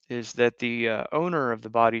is that the owner of the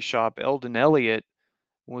body shop, Eldon Elliott,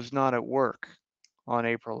 was not at work on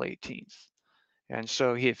April 18th. And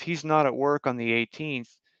so if he's not at work on the 18th,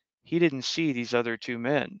 he didn't see these other two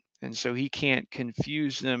men. And so he can't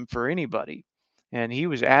confuse them for anybody. And he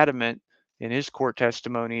was adamant in his court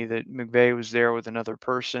testimony that McVeigh was there with another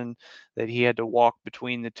person, that he had to walk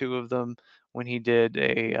between the two of them when he did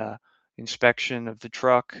a inspection of the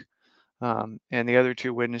truck. And the other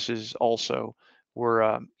two witnesses also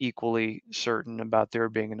were equally certain about there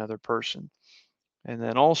being another person. And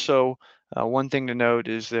then also, one thing to note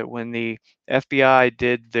is that when the FBI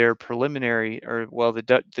did their preliminary,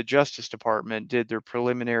 the Justice Department did their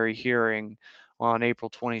preliminary hearing on April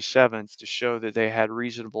 27th to show that they had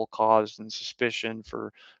reasonable cause and suspicion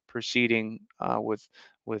for proceeding with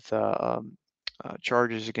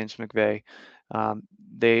charges against McVeigh,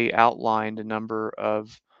 they outlined a number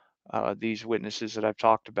of these witnesses that I've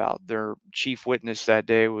talked about. Their chief witness that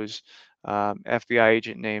day was FBI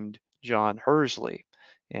agent named John Hersley.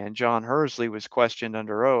 And John Hersley was questioned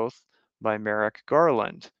under oath by Merrick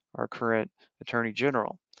Garland, our current Attorney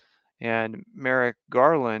General. And Merrick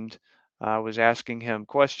Garland was asking him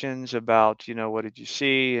questions about, what did you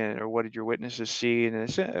see, or what did your witnesses see? And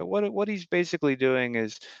what he's basically doing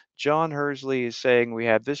is John Hersley is saying, we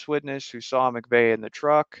have this witness who saw McVeigh in the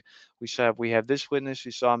truck. We have this witness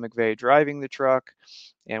who saw McVeigh driving the truck.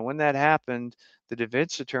 And when that happened, the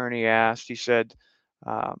defense attorney asked, he said,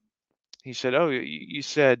 oh, you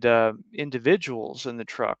said individuals in the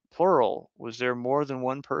truck, plural. Was there more than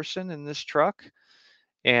one person in this truck?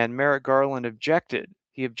 And Merrick Garland objected.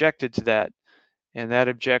 He objected to that, and that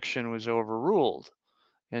objection was overruled.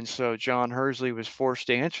 And so John Hersley was forced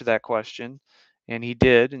to answer that question, and he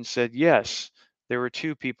did and said, yes, there were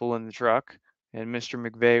two people in the truck, and Mr.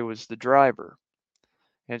 McVeigh was the driver.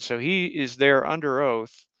 And so he is there under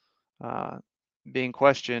oath, being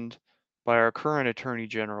questioned by our current Attorney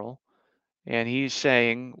General, and he's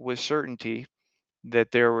saying with certainty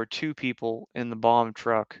that there were two people in the bomb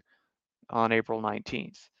truck on April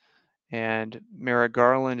 19th. And Merrick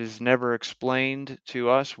Garland has never explained to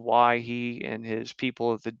us why he and his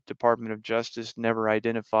people at the Department of Justice never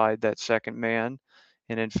identified that second man,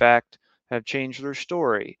 and in fact have changed their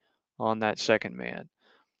story on that second man.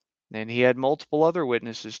 And he had multiple other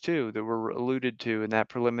witnesses too that were alluded to in that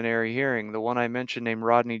preliminary hearing. The one I mentioned named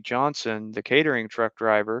Rodney Johnson, the catering truck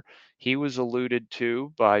driver, he was alluded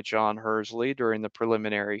to by John Hersley during the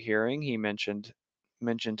preliminary hearing. He mentioned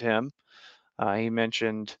him. He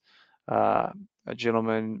mentioned a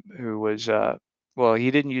gentleman who was, well, he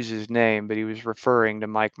didn't use his name, but he was referring to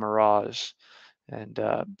Mike Mraz. And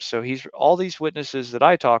so all these witnesses that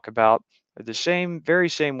I talk about are the very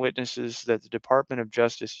same witnesses that the Department of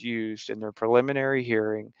Justice used in their preliminary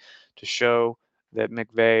hearing to show that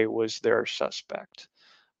McVeigh was their suspect.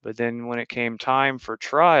 But then when it came time for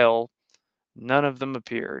trial, none of them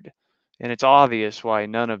appeared. And it's obvious why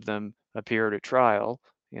none of them appeared at trial.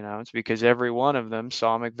 It's because every one of them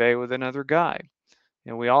saw McVeigh with another guy.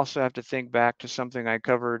 And we also have to think back to something I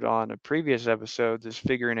covered on a previous episode, this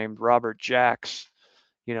figure named Robert Jacks.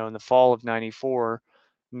 In the fall of '94,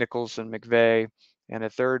 Nichols and McVeigh and a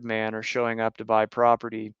third man are showing up to buy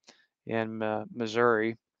property in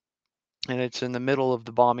Missouri. And it's in the middle of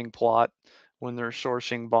the bombing plot when they're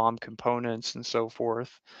sourcing bomb components and so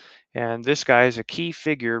forth. And this guy is a key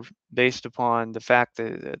figure based upon the fact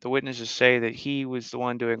that the witnesses say that he was the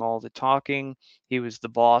one doing all the talking. He was the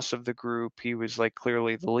boss of the group. He was like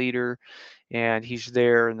clearly the leader. And he's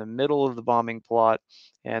there in the middle of the bombing plot.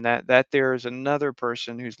 And that there is another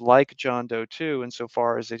person who's like John Doe 2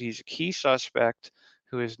 insofar as that he's a key suspect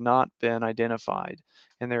who has not been identified.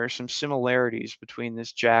 And there are some similarities between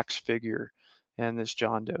this Jacks figure and this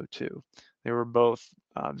John Doe 2. They were both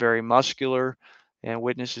very muscular, and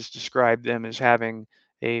witnesses described them as having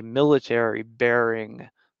a military bearing,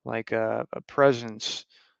 like a presence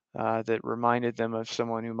that reminded them of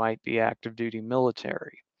someone who might be active duty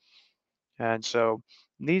military. And so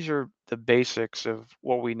these are the basics of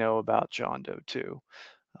what we know about John Doe 2.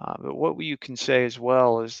 But what you can say as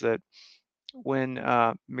well is that when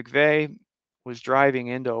McVeigh was driving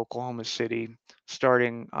into Oklahoma City,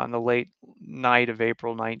 starting on the late night of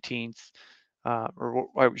April 19th, or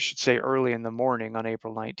I should say early in the morning on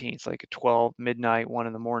April 19th, like at 12 midnight, 1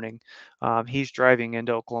 in the morning, he's driving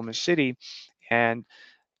into Oklahoma City, and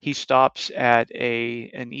he stops at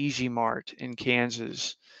an Easy Mart in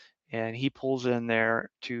Kansas, and he pulls in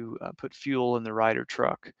there to put fuel in the Ryder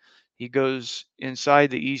truck. He goes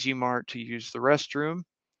inside the Easy Mart to use the restroom,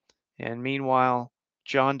 and meanwhile,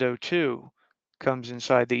 John Doe 2 comes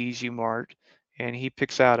inside the Easy Mart, and he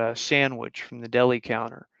picks out a sandwich from the deli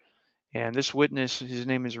counter. And this witness, his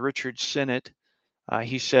name is Richard Sinnott.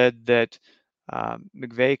 He said that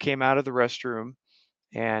McVeigh came out of the restroom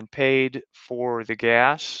and paid for the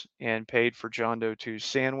gas and paid for John Doe 2's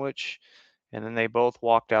sandwich. And then they both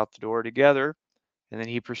walked out the door together. And then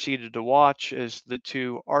he proceeded to watch as the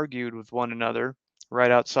two argued with one another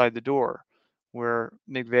right outside the door, where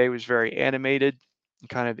McVeigh was very animated and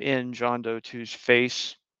kind of in John Doe 2's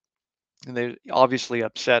face. And they obviously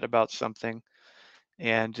upset about something.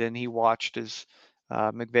 And then he watched as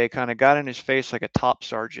McVeigh kind of got in his face like a top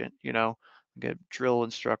sergeant, like a drill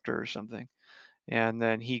instructor or something. And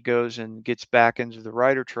then he goes and gets back into the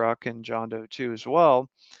Ryder truck and John Doe 2 as well.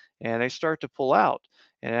 And they start to pull out.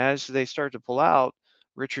 And as they start to pull out,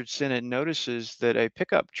 Richard Sinnott notices that a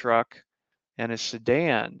pickup truck and a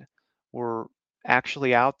sedan were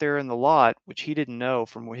actually out there in the lot, which he didn't know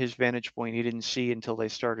from his vantage point. He didn't see until they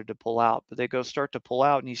started to pull out. But they start to pull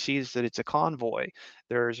out, and he sees that it's a convoy.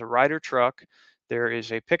 There is a Ryder truck, there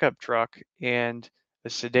is a pickup truck, and a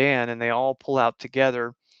sedan, and they all pull out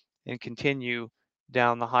together and continue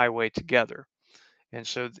down the highway together. And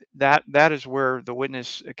so that is where the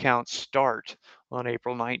witness accounts start on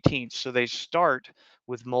April 19th. So they start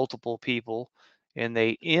with multiple people, and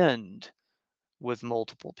they end with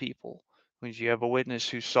multiple people. When you have a witness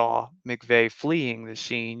who saw McVeigh fleeing the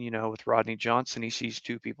scene, with Rodney Johnson, he sees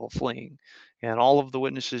 2 people fleeing. And all of the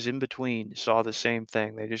witnesses in between saw the same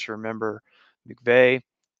thing. They just remember McVeigh,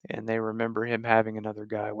 and they remember him having another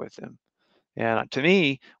guy with him. And to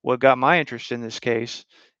me, what got my interest in this case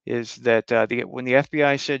is that when the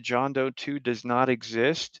FBI said John Doe 2 does not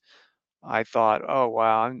exist, I thought, oh,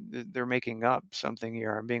 wow, they're making up something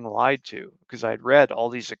here. I'm being lied to, because I'd read all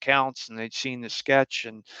these accounts and they'd seen the sketch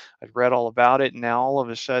and I'd read all about it. And now all of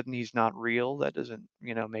a sudden he's not real. That doesn't,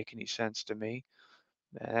 make any sense to me.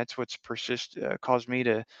 And that's what's caused me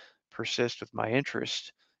to persist with my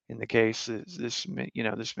interest in the case this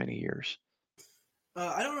many years.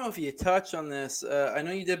 I don't know if you touch on this. I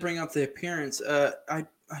know you did bring up the appearance.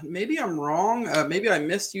 Maybe I'm wrong. Maybe I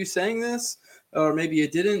missed you saying this, or maybe you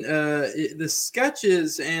didn't. The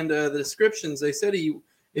sketches and the descriptions, they said he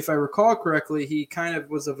if I recall correctly, he kind of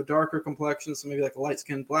was of a darker complexion, so maybe like a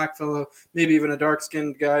light-skinned black fellow, maybe even a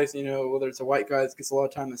dark-skinned guy. Whether it's a white guy that gets a lot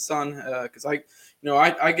of time in the sun, because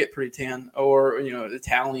I get pretty tan, or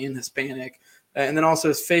Italian, Hispanic, and then also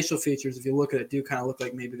his facial features. If you look at it, do kind of look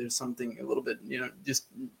like maybe there's something a little bit just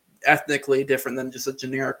ethnically different than just a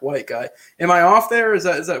generic white guy. Am I off there? Was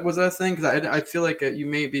that a thing? Because I feel like you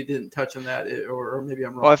maybe didn't touch on that, or maybe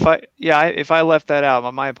I'm wrong. Well, if I left that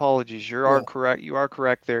out, my apologies. You are correct. You are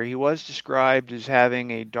correct there. He was described as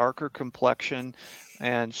having a darker complexion,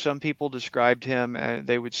 and some people described him,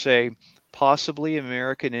 they would say possibly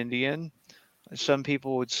American Indian. Some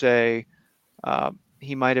people would say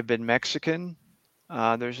he might have been Mexican.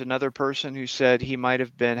 There's another person who said he might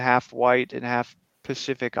have been half white and half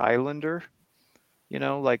Pacific Islander,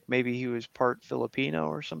 like maybe he was part Filipino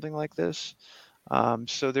or something like this.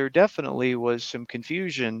 So there definitely was some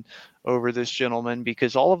confusion over this gentleman,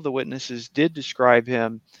 because all of the witnesses did describe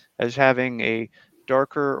him as having a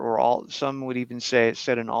darker, or some would even say it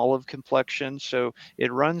said an olive complexion. So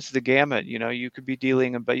it runs the gamut. You could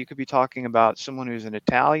be talking about someone who's an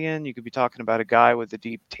Italian. You could be talking about a guy with a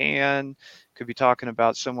deep tan. Could be talking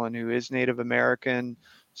about someone who is Native American,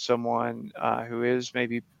 someone who is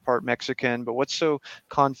maybe part Mexican. But what's so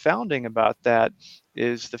confounding about that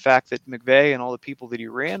is the fact that McVeigh and all the people that he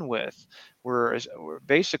ran with were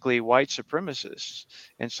basically white supremacists.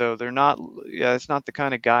 And so it's not the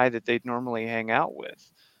kind of guy that they'd normally hang out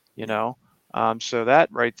with, So that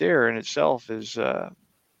right there in itself is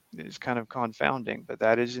kind of confounding, but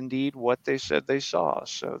that is indeed what they said they saw.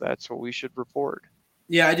 So that's what we should report.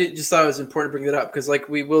 Yeah, I just thought it was important to bring that up, because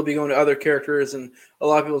we will be going to other characters, and a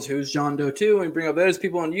lot of people's who's John Doe too, and bring up those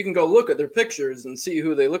people, and you can go look at their pictures and see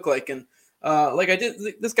who they look like. And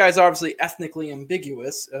this guy's obviously ethnically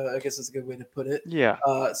ambiguous. I guess is a good way to put it. Yeah.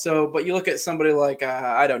 But you look at somebody like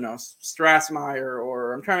I don't know, Strassmeyer,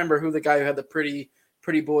 or I'm trying to remember who the guy who had the pretty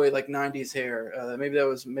boy like 90s hair. Maybe that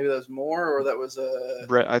was Moore, or that was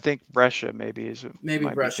I think Brescia maybe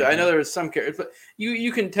Brescia. I know there was some character, but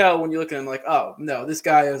you can tell when you look at him like, oh no, this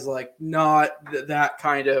guy is like not that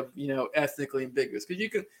kind of ethnically ambiguous,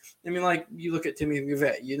 because you look at Timothy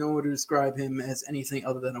McVeigh, you don't want to describe him as anything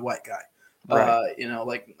other than a white guy. Right.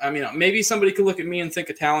 Maybe somebody could look at me and think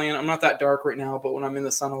Italian. I'm not that dark right now, but when I'm in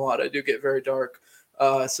the sun a lot, I do get very dark.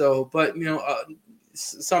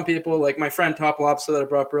 Some people, like my friend Top Lobster that I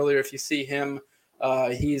brought up earlier, if you see him,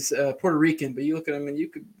 he's Puerto Rican, but you look at him and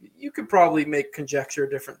you could probably make conjecture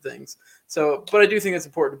different things. So, but I do think it's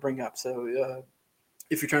important to bring up. So,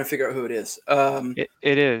 if you're trying to figure out who it is,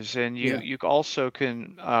 it is, and you also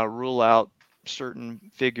can rule out certain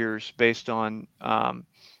figures based on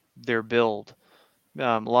their build.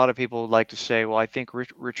 A lot of people would like to say, well, I think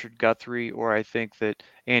Richard Guthrie, or I think that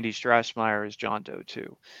Andy Strassmeyer is John Doe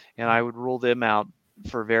too, and I would rule them out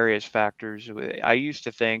for various factors. I used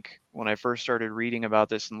to think, when I first started reading about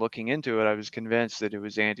this and looking into it, I was convinced that it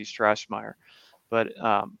was Andy Strassmeyer. But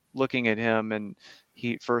looking at him, and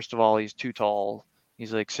first of all, he's too tall.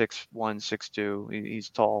 He's like 6'1", 6'2". He's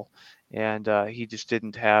tall, and he just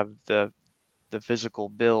didn't have the physical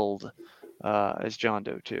build as John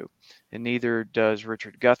Doe too, and neither does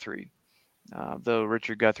Richard Guthrie. Though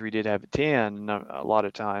Richard Guthrie did have a tan a lot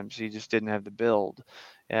of times, he just didn't have the build.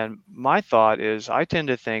 And my thought is, I tend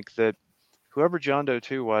to think that whoever John Doe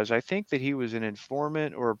 2 was, I think that he was an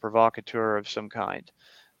informant or a provocateur of some kind,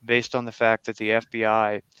 based on the fact that the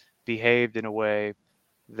FBI behaved in a way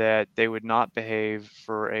that they would not behave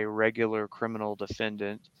for a regular criminal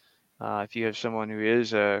defendant. If you have someone who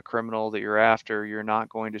is a criminal that you're after, you're not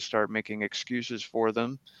going to start making excuses for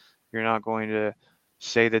them. You're not going to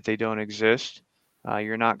say that they don't exist.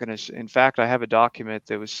 You're not going to. In fact, I have a document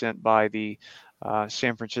that was sent by the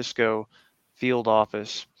San Francisco field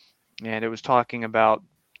office, and it was talking about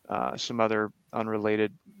some other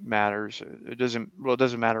unrelated matters. It doesn't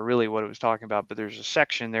matter really what it was talking about, but there's a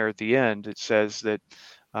section there at the end that says that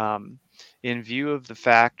in view of the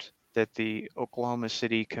fact that the Oklahoma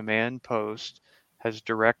City Command Post has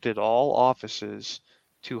directed all offices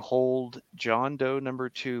to hold John Doe number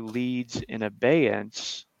 2 leads in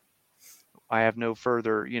abeyance, I have no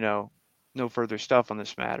further stuff on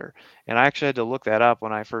this matter. And I actually had to look that up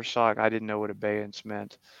when I first saw it. I didn't know what abeyance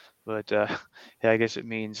meant, but I guess it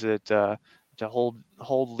means that to hold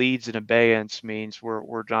leads in abeyance means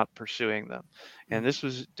we're not pursuing them. And this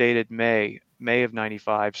was dated May of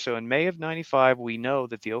 95. So in May of 95, we know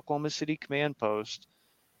that the Oklahoma City Command Post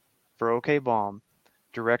for OK Bomb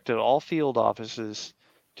directed all field offices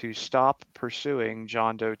to stop pursuing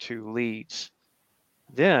John Doe 2 leads.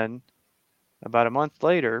 Then, about a month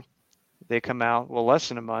later, they come out, well, less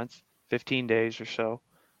than a month, 15 days or so,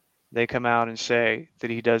 they come out and say that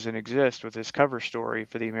he doesn't exist with this cover story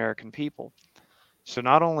for the American people. So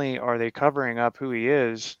not only are they covering up who he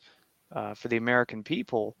is for the American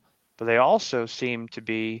people, but they also seem to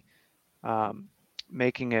be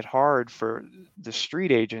making it hard for the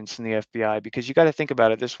street agents in the FBI, because you got to think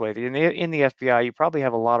about it this way. In the FBI, you probably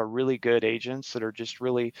have a lot of really good agents that are just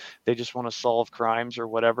really, they just want to solve crimes or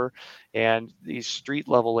whatever. And these street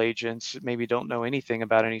level agents maybe don't know anything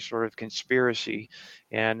about any sort of conspiracy.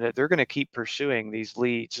 And they're going to keep pursuing these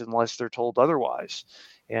leads unless they're told otherwise.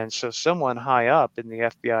 And so someone high up in the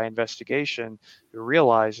FBI investigation who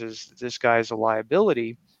realizes that this guy is a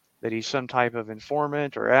liability, that he's some type of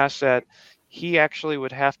informant or asset, he actually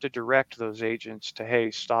would have to direct those agents to,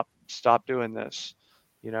 hey, stop doing this,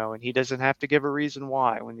 and he doesn't have to give a reason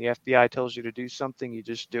why. When the FBI tells you to do something, you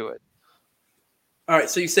just do it. All right,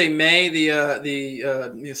 so you say May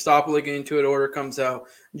the stop looking into it order comes out.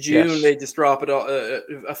 June Yes. they just drop it all,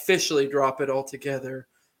 officially drop it all together,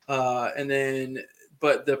 and then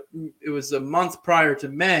it was a month prior to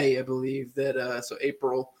May, I believe that so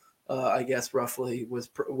April. I guess roughly was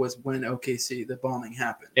when OKC the bombing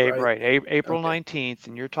happened. Right. April 19th,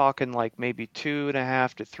 and you're talking like maybe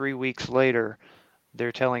 2.5 to 3 weeks later,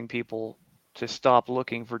 they're telling people to stop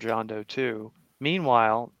looking for John Doe 2.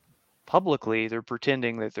 Meanwhile, publicly, they're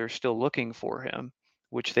pretending that they're still looking for him,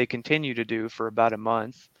 which they continue to do for about a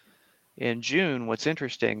month. In June, what's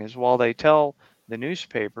interesting is while they tell the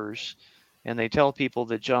newspapers and they tell people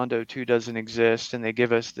that John Doe 2 doesn't exist, and they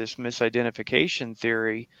give us this misidentification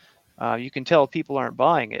theory, you can tell people aren't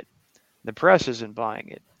buying it. The press isn't buying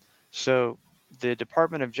it. So the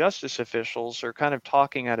Department of Justice officials are kind of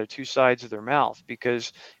talking out of two sides of their mouth,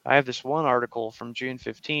 because I have this one article from June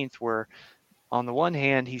 15th where on the one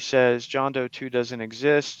hand he says John Doe 2 doesn't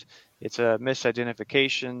exist, it's a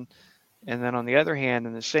misidentification. And then on the other hand,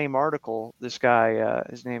 in the same article, this guy,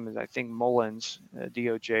 his name is, I think, Mullins, a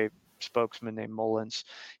DOJ spokesman named Mullins,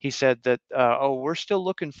 he said that, we're still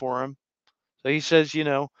looking for him. So he says,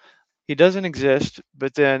 he doesn't exist,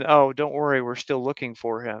 but then, don't worry, we're still looking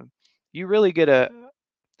for him. You really get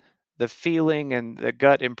the feeling and the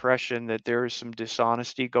gut impression that there is some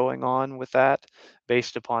dishonesty going on with that,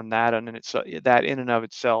 based upon that, and it's that in and of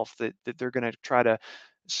itself, that they're going to try to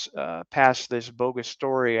pass this bogus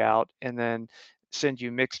story out and then send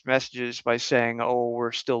you mixed messages by saying,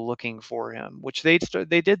 we're still looking for him, which they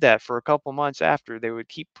did that for a couple months after. They would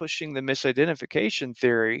keep pushing the misidentification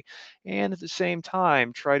theory, and at the same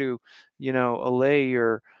time try to allay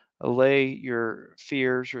your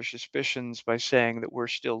fears or suspicions by saying that we're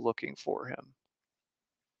still looking for him.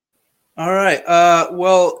 All right.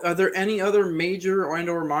 Well, are there any other major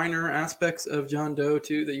or minor aspects of John Doe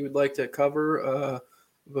 2 that you would like to cover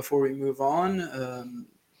before we move on?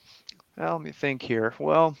 Well, let me think here.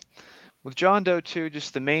 Well, with John Doe 2,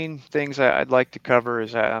 just the main things I'd like to cover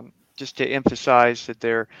is just to emphasize that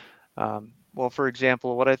they're, for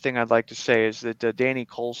example, what I think I'd like to say is that Danny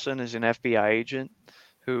Coulson is an FBI agent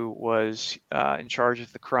who was in charge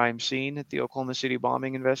of the crime scene at the Oklahoma City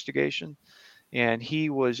bombing investigation. And he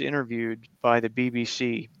was interviewed by the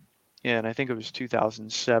BBC in, I think it was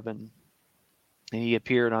 2007. And he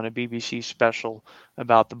appeared on a BBC special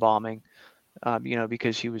about the bombing,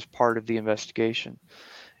 because he was part of the investigation.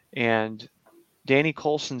 And Danny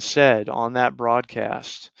Coulson said on that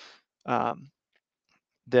broadcast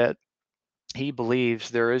that he believes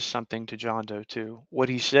there is something to John Doe 2. What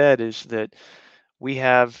he said is that we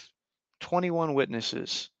have 21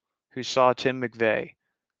 witnesses who saw Tim McVeigh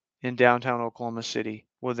in downtown Oklahoma City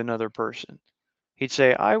with another person. He'd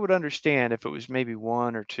say, I would understand if it was maybe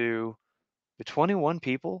one or two, but 21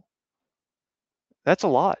 people? That's a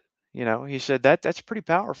lot. He said that's pretty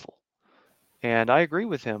powerful. And I agree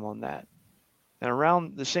with him on that. And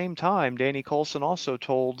around the same time, Danny Coulson also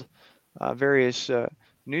told various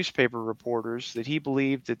newspaper reporters that he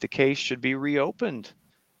believed that the case should be reopened.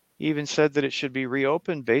 He even said that it should be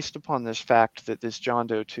reopened based upon this fact that this John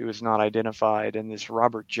Doe 2 is not identified and this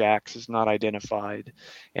Robert Jacks is not identified,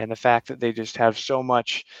 and the fact that they just have so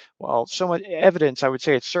much evidence. I would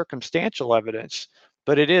say it's circumstantial evidence,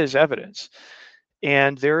 but it is evidence.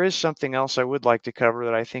 And there is something else I would like to cover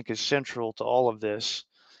that I think is central to all of this.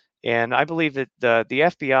 And I believe that the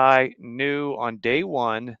FBI knew on day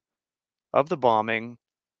one of the bombing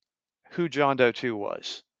who John Doe 2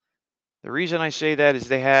 was. The reason I say that is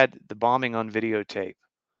they had the bombing on videotape.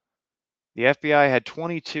 The FBI had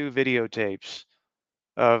 22 videotapes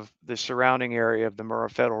of the surrounding area of the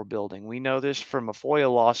Murrah Federal Building. We know this from a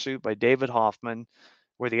FOIA lawsuit by David Hoffman,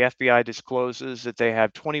 where the FBI discloses that they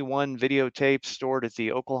have 21 videotapes stored at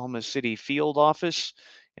the Oklahoma City field office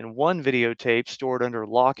and one videotape stored under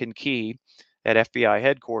lock and key at FBI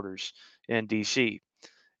headquarters in DC.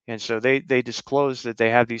 And so they disclosed that they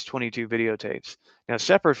have these 22 videotapes. Now,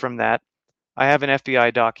 separate from that, I have an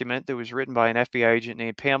FBI document that was written by an FBI agent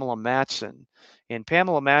named Pamela Matson. And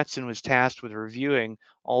Pamela Matson was tasked with reviewing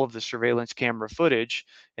all of the surveillance camera footage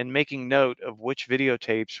and making note of which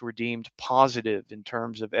videotapes were deemed positive in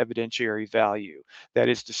terms of evidentiary value. That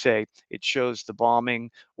is to say, it shows the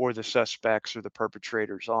bombing or the suspects or the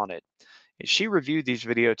perpetrators on it. And she reviewed these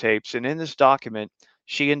videotapes, and in this document,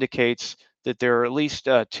 she indicates that there are at least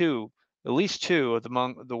two of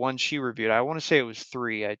among the ones she reviewed. I want to say it was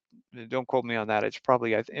three. Don't quote me on that. It's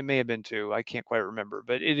probably, it may have been two. I can't quite remember.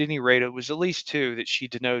 But at any rate, it was at least two that she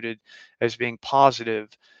denoted as being positive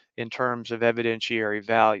in terms of evidentiary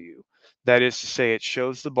value. That is to say, it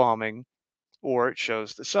shows the bombing or it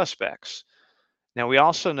shows the suspects. Now, we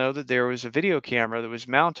also know that there was a video camera that was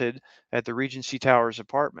mounted at the Regency Towers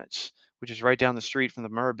apartments, which is right down the street from the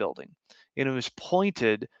Murrah building. And it was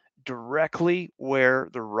pointed directly where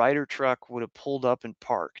the Ryder truck would have pulled up and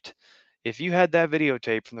parked. If you had that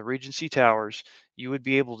videotape from the Regency Towers, you would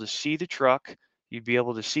be able to see the truck. You'd be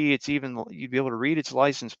able to see you'd be able to read its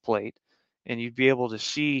license plate, and you'd be able to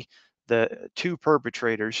see the two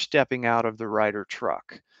perpetrators stepping out of the Ryder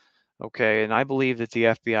truck. Okay, and I believe that the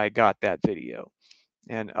FBI got that video.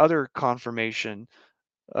 And other confirmation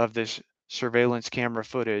of this surveillance camera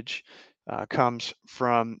footage comes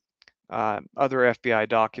from other FBI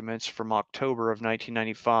documents from October of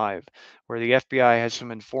 1995, where the FBI has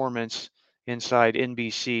some informants inside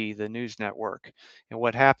NBC, the news network. And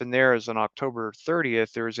what happened there is on October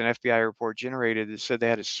 30th, there was an FBI report generated that said they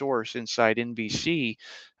had a source inside NBC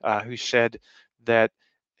who said that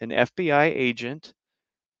an FBI agent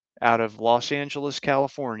out of Los Angeles,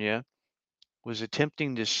 California, was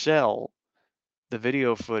attempting to sell the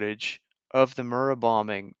video footage of the Murrah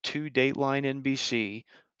bombing to Dateline NBC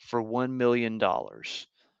for $1 million.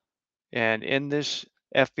 And in this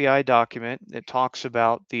FBI document, it talks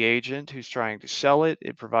about the agent who's trying to sell it.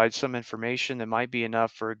 It provides some information that might be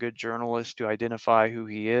enough for a good journalist to identify who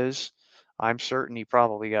he is. I'm certain he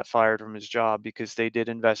probably got fired from his job because they did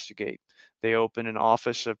investigate. They opened an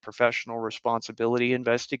Office of Professional Responsibility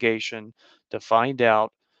investigation to find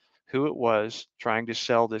out who it was trying to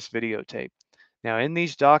sell this videotape. Now, in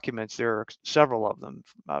these documents, there are several of them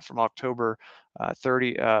from October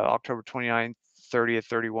 29th, 30th,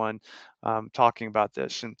 31, talking about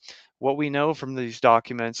this. And what we know from these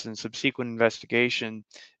documents and subsequent investigation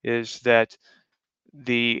is that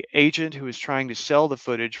the agent who was trying to sell the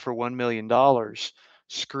footage for $1 million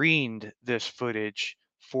screened this footage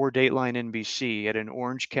for Dateline NBC at an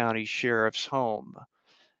Orange County sheriff's home.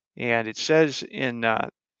 And it says in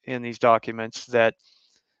these documents that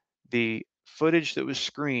the footage that was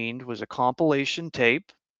screened was a compilation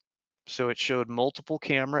tape, so it showed multiple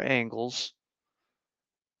camera angles,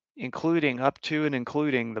 including up to and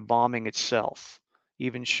including the bombing itself,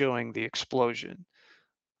 even showing the explosion.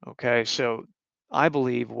 Okay, so I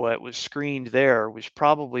believe what was screened there was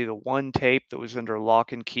probably the one tape that was under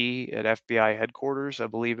lock and key at FBI headquarters. I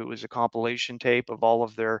believe it was a compilation tape of all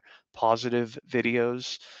of their positive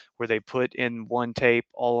videos where they put in one tape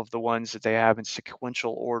all of the ones that they have in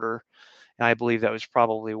sequential order. And I believe that was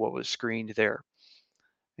probably what was screened there.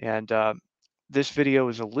 And this video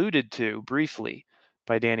was alluded to briefly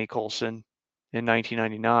by Danny Coulson in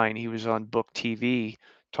 1999. He was on Book TV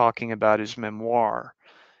talking about his memoir.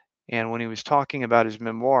 And when he was talking about his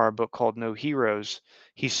memoir, a book called No Heroes,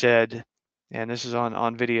 he said, and this is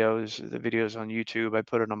on videos, the video's on YouTube, I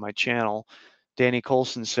put it on my channel. Danny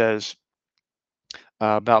Coulson says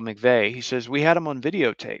about McVeigh, he says, we had him on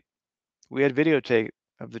videotape. We had videotape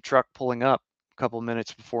of the truck pulling up a couple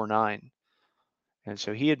minutes before 9. And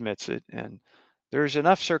so he admits it. And there's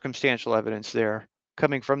enough circumstantial evidence there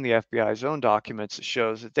coming from the FBI's own documents that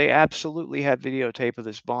shows that they absolutely had videotape of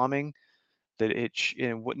this bombing, that it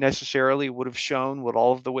necessarily would have shown what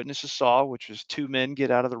all of the witnesses saw, which was two men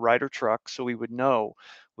get out of the Ryder truck. So we would know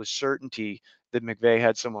with certainty that McVeigh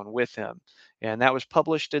had someone with him. And that was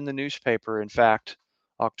published in the newspaper. In fact,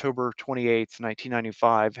 October 28th,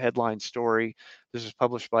 1995, headline story. This was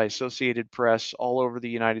published by Associated Press all over the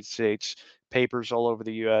United States, papers all over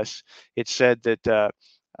the U.S. It said that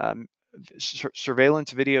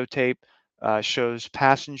surveillance videotape shows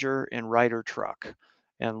passenger and Ryder truck.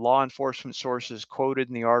 And law enforcement sources quoted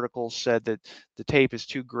in the article said that the tape is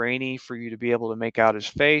too grainy for you to be able to make out his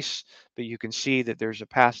face, but you can see that there's a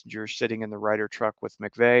passenger sitting in the Ryder truck with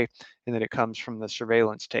McVeigh, and that it comes from the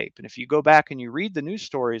surveillance tape. And if you go back and you read the news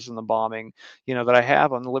stories on the bombing, that I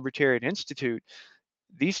have on the Libertarian Institute,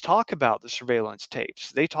 these talk about the surveillance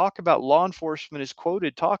tapes. They talk about, law enforcement is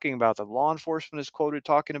quoted talking about them. Law enforcement is quoted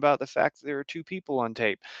talking about the fact that there are 2 people on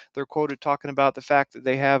tape. They're quoted talking about the fact that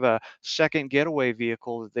they have a second getaway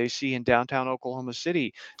vehicle that they see in downtown Oklahoma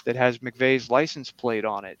City that has McVeigh's license plate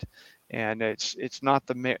on it. And it's not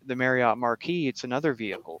the Marriott Marquis, it's another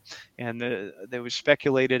vehicle. And there was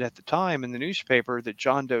speculated at the time in the newspaper that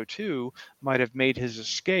John Doe 2 might have made his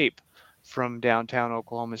escape from downtown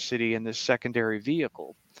Oklahoma City in this secondary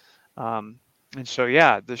vehicle. And so,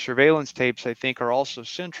 yeah, the surveillance tapes, I think, are also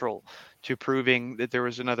central to proving that there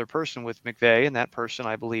was another person with McVeigh, and that person,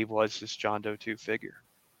 I believe, was this John Doe 2 figure.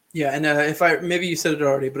 Yeah, and maybe you said it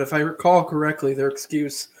already, but if I recall correctly, their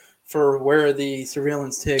excuse for where the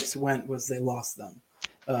surveillance tapes went was they lost them.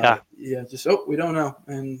 We don't know.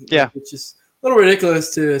 And yeah, it's just a little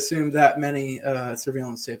ridiculous to assume that many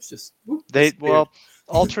surveillance tapes just disappeared.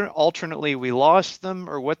 Alternately, we lost them,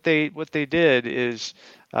 or what they did is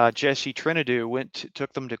Jesse Trinidu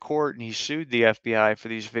took them to court, and he sued the FBI for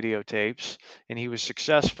these videotapes, and he was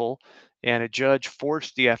successful. And a judge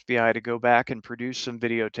forced the FBI to go back and produce some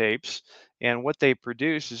videotapes. And what they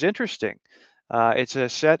produced is interesting. It's a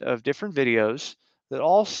set of different videos that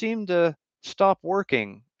all seem to stop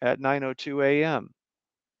working at 9:02 a.m.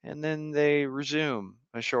 and then they resume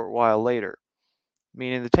a short while later,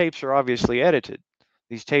 meaning the tapes are obviously edited.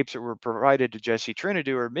 These tapes that were provided to Jesse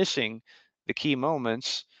Trinidu are missing the key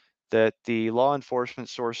moments that the law enforcement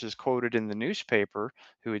sources quoted in the newspaper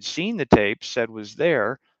who had seen the tape said was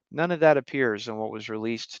there. None of that appears in what was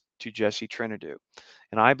released to Jesse Trinidu.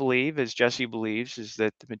 And I believe, as Jesse believes, is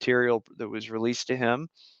that the material that was released to him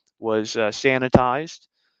was sanitized,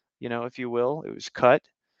 if you will. It was cut,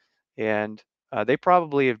 and they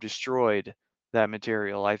probably have destroyed that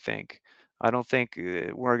material, I think. I don't think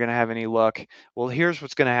we're going to have any luck. Well, here's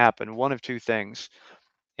what's going to happen. One of two things,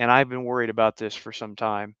 and I've been worried about this for some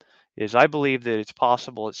time, is I believe that it's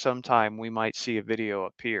possible at some time we might see a video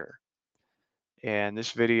appear. And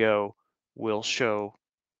this video will show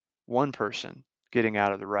one person getting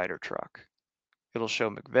out of the Ryder truck. It'll show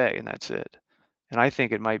McVeigh, and that's it. And I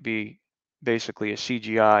think it might be basically a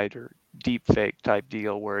CGI'd or deep fake type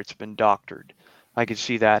deal where it's been doctored. I could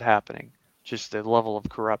see that happening. Just the level of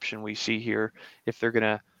corruption we see here. If they're going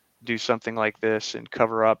to do something like this and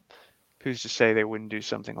cover up, who's to say they wouldn't do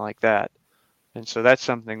something like that? And so that's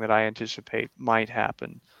something that I anticipate might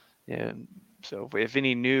happen. And so if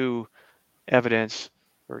any new evidence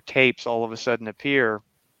or tapes all of a sudden appear,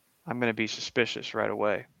 I'm going to be suspicious right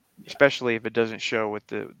away, especially if it doesn't show what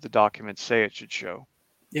the documents say it should show.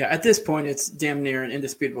 Yeah, at this point, it's damn near an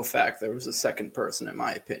indisputable fact there was a second person, in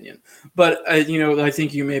my opinion. But, I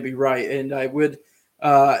think you may be right. And I would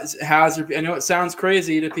hazard, I know it sounds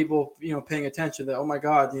crazy to people, paying attention that, oh, my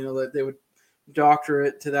God, that they would doctor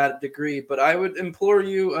it to that degree. But I would implore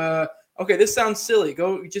you, okay, this sounds silly.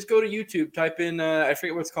 Just go to YouTube, type in, I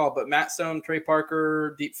forget what it's called, but Matt Stone, Trey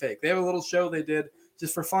Parker, deepfake. They have a little show they did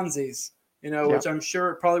just for funsies, which I'm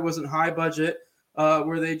sure it probably wasn't high budget.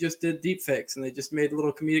 Where they just did deep fakes and they just made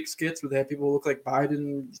little comedic skits where they had people look like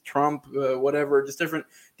Biden, Trump, whatever, just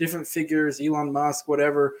different figures, Elon Musk,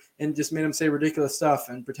 whatever, and just made them say ridiculous stuff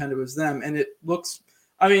and pretend it was them. And it looks,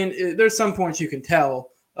 there's some points you can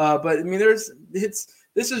tell, but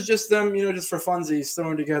this is just them, just for funsies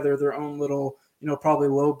throwing together their own little, probably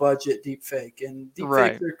low budget deep fake, and deep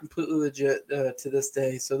fakes are completely legit to this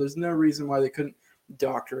day. So there's no reason why they couldn't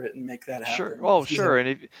doctor it and make that happen. Sure. Well, sure. And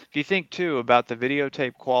if you think too about the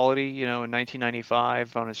videotape quality, in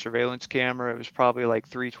 1995 on a surveillance camera, it was probably like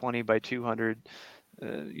 320 by 200.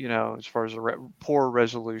 As far as poor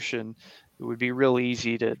resolution, it would be real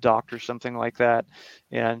easy to doctor something like that.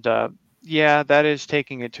 And that is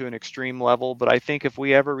taking it to an extreme level. But I think if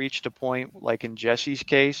we ever reached a point like in Jesse's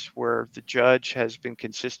case, where the judge has been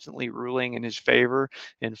consistently ruling in his favor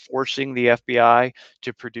and forcing the FBI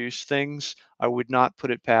to produce things, I would not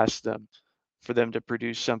put it past them for them to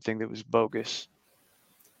produce something that was bogus.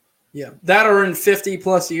 Yeah, that or in 50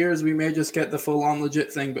 plus years, we may just get the full on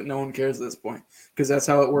legit thing, but no one cares at this point because that's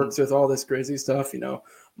how it works with all this crazy stuff,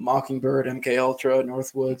 Mockingbird, MK Ultra,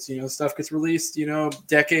 Northwoods, stuff gets released,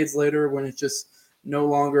 decades later when it's just no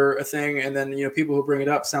longer a thing. And then, people who bring it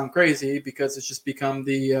up sound crazy because it's just become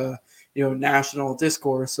the, national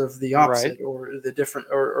discourse of the opposite, right, or the different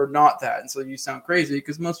or not that. And so you sound crazy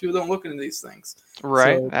because most people don't look into these things.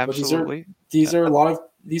 Right. So, absolutely. These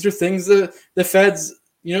are things that the feds,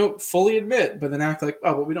 fully admit, but then act like,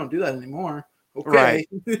 oh, but we don't do that anymore. Okay.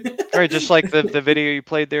 Right, just like the video you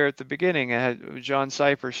played there at the beginning, it had John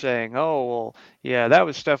Cypher saying, "Oh, well, yeah, that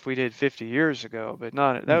was stuff we did 50 years ago, but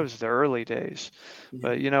not that was the early days." Yeah.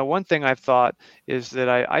 But one thing I've thought is that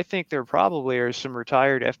I think there probably are some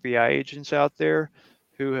retired FBI agents out there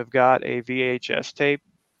who have got a VHS tape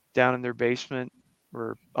down in their basement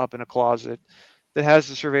or up in a closet that has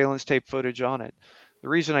the surveillance tape footage on it. The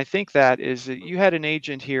reason I think that is that you had an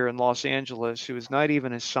agent here in Los Angeles who was not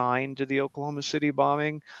even assigned to the Oklahoma City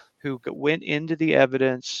bombing, who went into the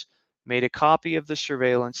evidence, made a copy of the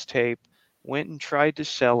surveillance tape, went and tried to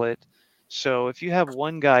sell it. So if you have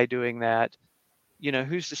one guy doing that,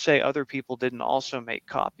 who's to say other people didn't also make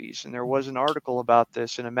copies? And there was an article about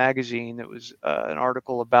this in a magazine that was an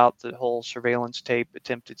article about the whole surveillance tape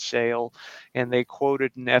attempted sale. And they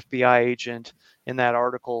quoted an FBI agent in that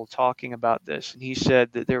article talking about this. And he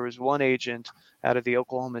said that there was one agent out of the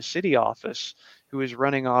Oklahoma City office who was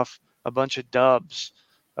running off a bunch of dubs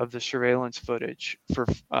of the surveillance footage for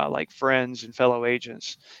like friends and fellow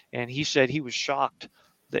agents. And he said he was shocked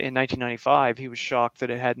that in 1995, he was shocked that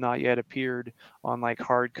it had not yet appeared on like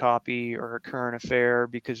hard copy or a current affair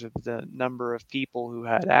because of the number of people who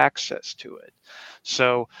had access to it.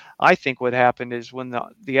 So I think what happened is when the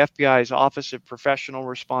FBI's Office of Professional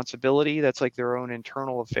Responsibility, that's like their own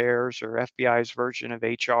internal affairs or FBI's version of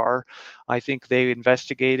HR, I think they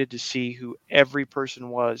investigated to see who every person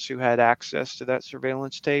was who had access to that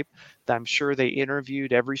surveillance tape. I'm sure they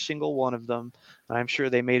interviewed every single one of them. And I'm sure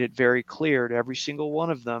they made it very clear to every single one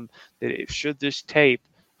of them that should this tape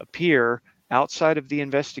appear outside of the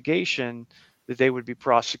investigation, that they would be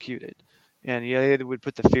prosecuted. And they would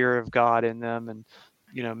put the fear of God in them and,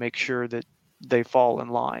 make sure that they fall in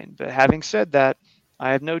line. But having said that,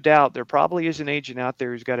 I have no doubt there probably is an agent out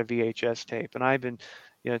there who's got a VHS tape. And I've been,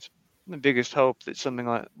 it's the biggest hope that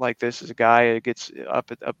something like this is a guy that gets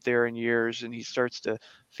up there in years and he starts to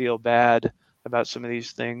feel bad about some of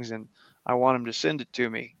these things. And I want him to send it to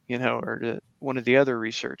me, or to one of the other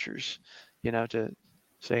researchers, to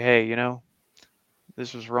say, hey,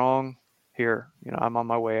 this was wrong here. I'm on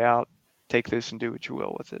my way out. Take this and do what you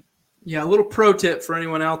will with it. Yeah, a little pro tip for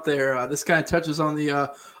anyone out there. This kind of touches on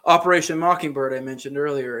the Operation Mockingbird I mentioned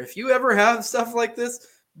earlier. If you ever have stuff like this,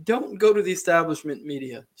 don't go to the establishment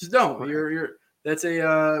media. Just don't. Right. That's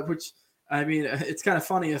which I mean, it's kind of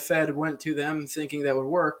funny. A Fed went to them thinking that would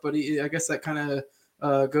work, but I guess that kind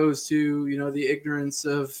of goes to the ignorance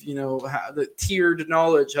of how the tiered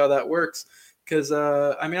knowledge, how that works. Because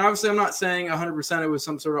I mean, obviously, I'm not saying 100% it was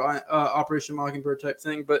some sort of Operation Mockingbird type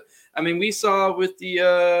thing, but I mean, we saw with the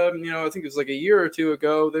I think it was like a year or two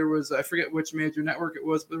ago, there was, I forget which major network it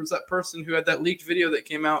was, but there was that person who had that leaked video that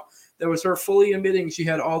came out that was her fully admitting she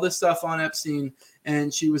had all this stuff on Epstein,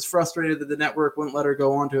 and she was frustrated that the network wouldn't let her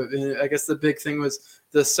go onto it. And I guess the big thing was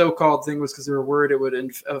the so-called thing was because they were worried it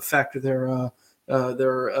would affect their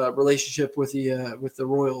relationship with the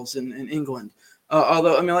royals in England.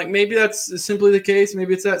 Although, I mean, like maybe that's simply the case.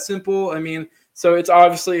 Maybe it's that simple. I mean, so it's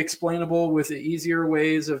obviously explainable with easier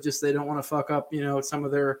ways of just they don't want to fuck up, some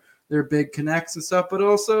of their big connects and stuff. But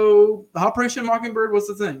also, Operation Mockingbird was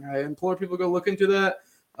the thing. I implore people to go look into that.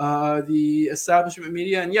 The establishment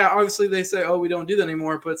media, and yeah, obviously they say, oh, we don't do that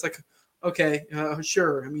anymore. But it's like, okay,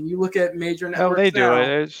 sure. I mean, you look at major networks. They do now,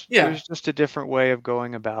 it. There's just a different way of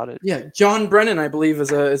going about it. Yeah, John Brennan, I believe,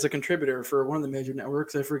 is a contributor for one of the major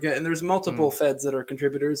networks. I forget, and there's multiple feds that are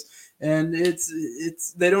contributors, and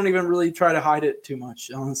it's they don't even really try to hide it too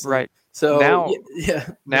much, honestly. Right. So now, yeah.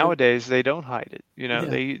 Nowadays they don't hide it. Yeah.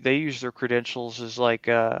 They use their credentials as like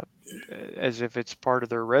as if it's part of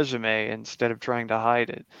their resume instead of trying to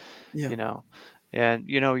hide it. Yeah. And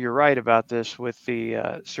you're right about this with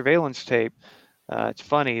the surveillance tape. It's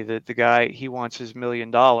funny that the guy, he wants his $1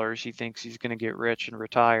 million. He thinks he's going to get rich and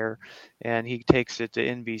retire, and he takes it to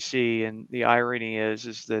NBC. And the irony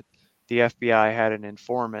is that the FBI had an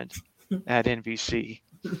informant at NBC.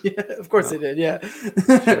 Yeah, of course they did. Yeah,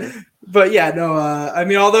 sure. But yeah, no. I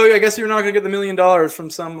mean, although I guess you're not going to get the $1 million from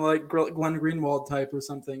some like Glenn Greenwald type or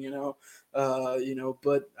something,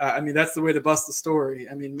 But I mean, that's the way to bust the story.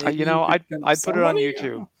 I mean, I'd put it on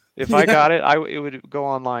YouTube. If I got it, it would go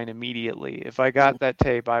online immediately. If I got that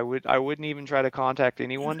tape, I wouldn't even try to contact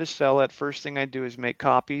anyone to sell it. First thing I'd do is make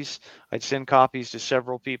copies. I'd send copies to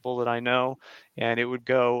several people that I know, and it would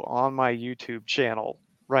go on my YouTube channel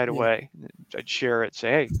right away. I'd share it, say,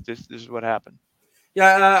 hey, this is what happened.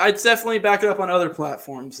 Yeah, I'd definitely back it up on other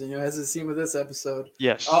platforms, as it's seen with this episode.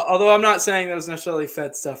 Yes. Although I'm not saying there was necessarily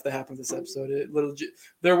Fed stuff that happened this episode.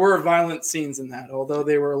 There were violent scenes in that, although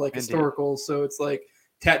they were like historical. So it's like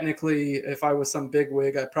technically, if I was some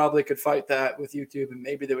bigwig, I probably could fight that with YouTube, and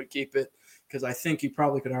maybe they would keep it because I think you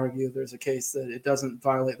probably could argue there's a case that it doesn't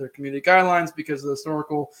violate their community guidelines because of the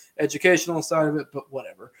historical, educational side of it. But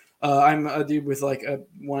whatever. I'm a dude with like a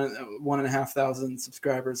 1,500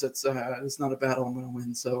 subscribers. That's it's not a battle I'm going to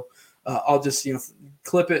win. So I'll just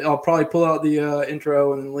clip it. I'll probably pull out the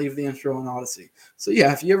intro and then leave the intro on Odyssey. So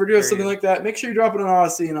yeah, if you ever do something like that, make sure you drop it on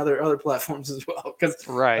Odyssey and other platforms as well. Because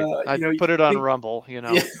I put it on Rumble.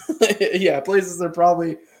 Yeah, places are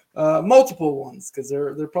probably multiple ones because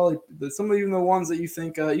they're probably some of even the ones that you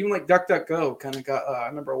think even like DuckDuckGo kind of got. I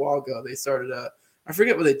remember a while ago they started. I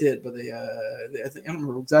forget what they did, but I don't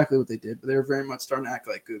remember exactly what they did, but they were very much starting to act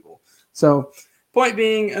like Google. So, point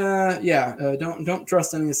being, don't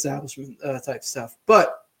trust any establishment type stuff.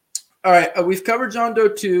 But all right, we've covered John Doe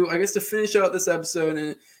 2. I guess to finish out this episode,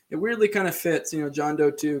 and it weirdly kind of fits, John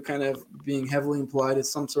Doe 2 kind of being heavily implied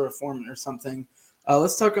as some sort of foreman or something.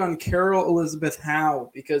 Let's talk on Carol Elizabeth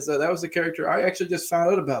Howe, because that was a character I actually just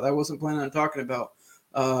found out about. I wasn't planning on talking about.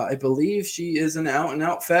 I believe she is an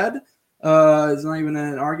out-and-out Fed. There's not even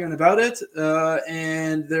an argument about it.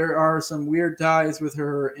 And there are some weird ties with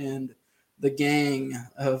her and the gang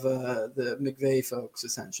of the McVeigh folks,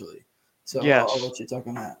 essentially. So Yes. I'll let you talk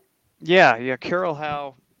on that. Yeah. Carol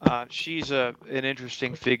Howe, she's an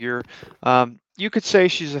interesting figure. You could say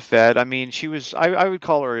she's a Fed. I mean, I would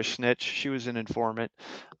call her a snitch. She was an informant.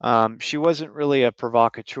 She wasn't really a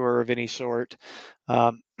provocateur of any sort.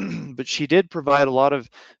 But she did provide a lot of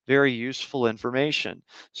very useful information.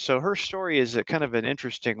 So her story is kind of an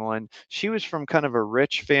interesting one. She was from kind of a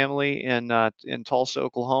rich family in Tulsa,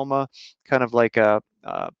 Oklahoma, kind of like a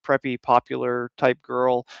preppy, popular type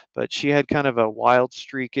girl, but she had kind of a wild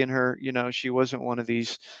streak in her. She wasn't one of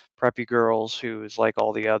these preppy girls who was like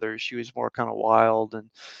all the others. She was more kind of wild,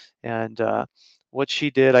 and what she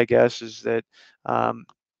did, I guess, is that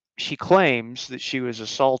she claims that she was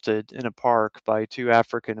assaulted in a park by two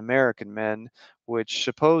African American men, which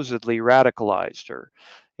supposedly radicalized her.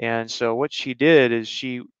 And so what she did is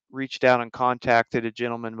she reached out and contacted a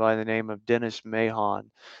gentleman by the name of Dennis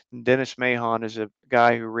Mahon. And Dennis Mahon is a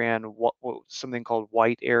guy who ran something called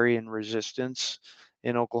White Aryan Resistance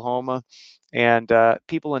in Oklahoma. And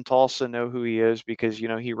people in Tulsa know who he is because,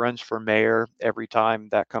 he runs for mayor every time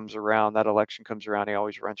that comes around. That election comes around, he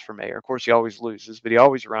always runs for mayor. Of course, he always loses, but he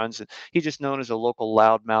always runs. And he's just known as a local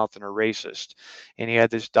loudmouth and a racist. And he had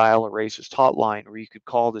this dial a racist hotline where you could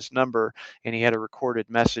call this number, and he had a recorded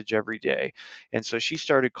message every day. And so she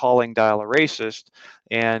started calling dial a racist,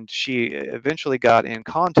 and she eventually got in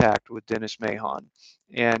contact with Dennis Mahon.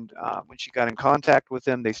 And when she got in contact with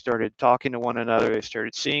him, they started talking to one another. They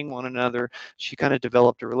started seeing one another. She kind of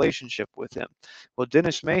developed a relationship with him. Well,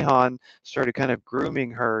 Dennis Mahon started kind of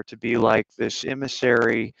grooming her to be like this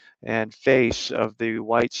emissary and face of the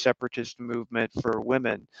white separatist movement for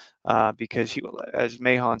women, because as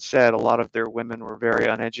Mahon said, a lot of their women were very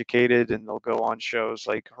uneducated, and they'll go on shows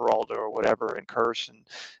like Geraldo or whatever and curse and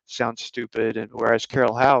sound stupid. And whereas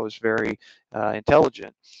Carol Howe is very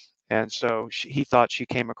intelligent. And so he thought she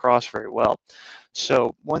came across very well.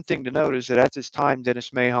 So one thing to note is that at this time,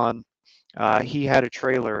 Dennis Mahon, he had a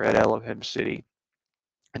trailer at Elohim City,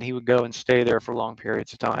 and he would go and stay there for long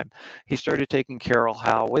periods of time. He started taking Carol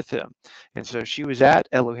Howe with him. And so she was at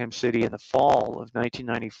Elohim City in the fall of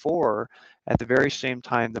 1994, at the very same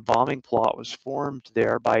time the bombing plot was formed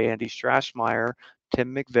there by Andy Strassmeyer,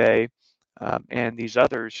 Tim McVeigh, and these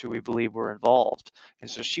others who we believe were involved. And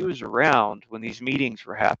so she was around when these meetings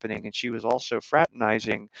were happening, and she was also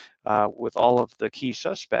fraternizing with all of the key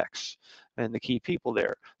suspects and the key people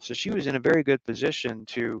there. So she was in a very good position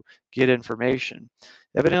to get information.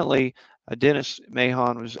 Evidently, Dennis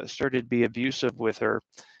Mahon started to be abusive with her,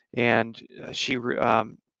 and she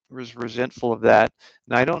was resentful of that.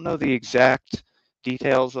 Now, I don't know the exact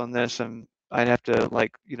details on this, and I'd have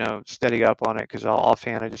to steady up on it because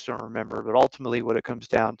offhand I just don't remember. But ultimately, what it comes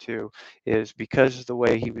down to is because of the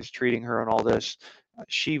way he was treating her and all this,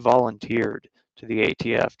 she volunteered to the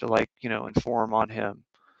ATF to inform on him,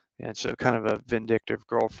 and so kind of a vindictive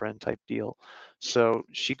girlfriend type deal. So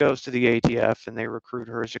she goes to the ATF, and they recruit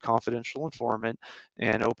her as a confidential informant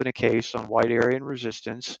and open a case on White Aryan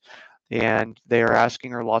Resistance. And they are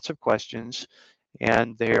asking her lots of questions,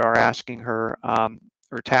 and they are asking her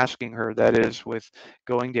or tasking her, that is, with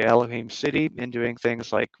going to Elohim City and doing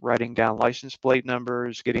things like writing down license plate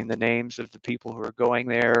numbers, getting the names of the people who are going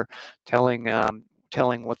there, telling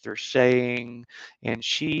what they're saying. And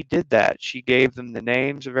she did that. She gave them the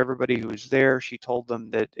names of everybody who was there. She told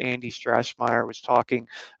them that Andy Strassmeyer was talking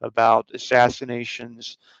about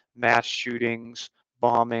assassinations, mass shootings,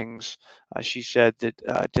 bombings. She said that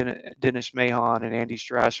Dennis Mahon and Andy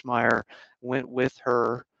Strassmeyer went with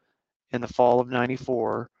her in the fall of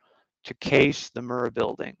 '94 to case the Murrah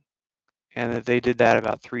building, and that they did that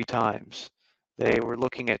about 3 times. They were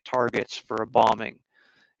looking at targets for a bombing.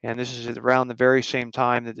 And this is around the very same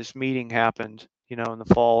time that this meeting happened, in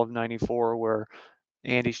the fall of '94, where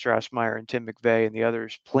Andy Strassmeyer and Tim McVeigh and the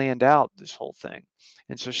others planned out this whole thing.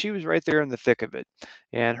 And so she was right there in the thick of it.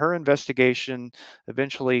 And her investigation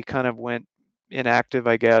eventually kind of went inactive,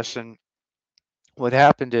 I guess. And what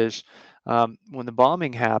happened is when the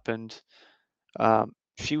bombing happened,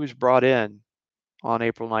 she was brought in on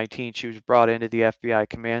April 19th. She was brought into the FBI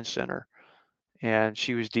command center, and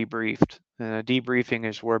she was debriefed. And a debriefing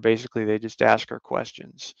is where basically they just ask her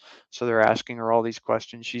questions. So they're asking her all these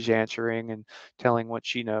questions. She's answering and telling what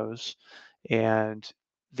she knows. And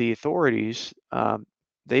the authorities,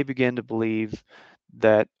 they begin to believe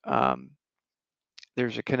that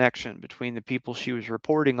there's a connection between the people she was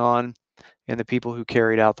reporting on and the people who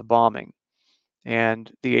carried out the bombing.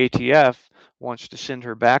 And the ATF wants to send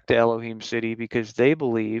her back to Elohim City because they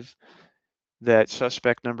believe that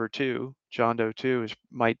suspect number 2, John Doe 2,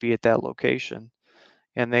 might be at that location.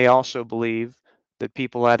 And they also believe that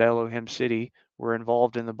people at Elohim City were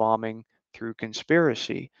involved in the bombing through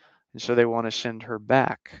conspiracy. And so they want to send her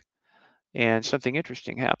back. And something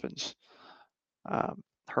interesting happens.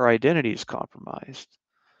 Her identity is compromised.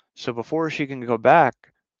 So before she can go back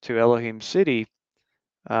to Elohim City,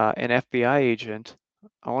 an FBI agent,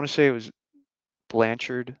 I want to say it was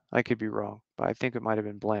Blanchard. I could be wrong, but I think it might have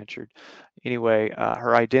been Blanchard. Anyway,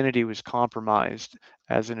 her identity was compromised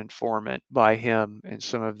as an informant by him in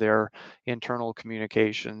some of their internal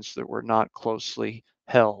communications that were not closely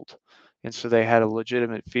held. And so they had a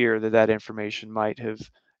legitimate fear that that information might have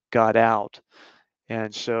got out.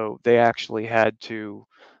 And so they actually had to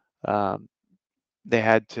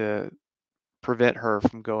prevent her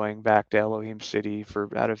from going back to Elohim City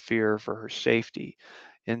out of fear for her safety.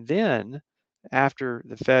 And then after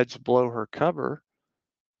the feds blow her cover,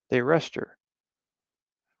 they arrest her,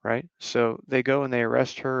 right? So they go and they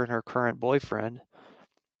arrest her and her current boyfriend,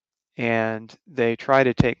 and they try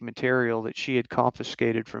to take material that she had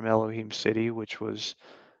confiscated from Elohim City, which was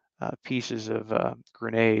pieces of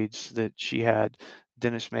grenades that she had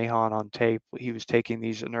Dennis Mahon on tape. He was taking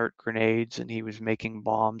these inert grenades and he was making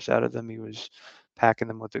bombs out of them. He was packing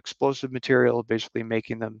them with explosive material, basically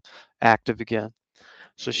making them active again.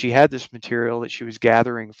 So she had this material that she was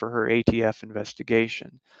gathering for her ATF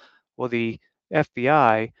investigation. Well, the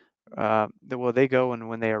FBI, they go and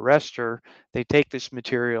when they arrest her, they take this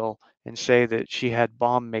material and say that she had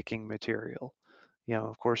bomb-making material.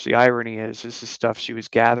 Of course, the irony is this is stuff she was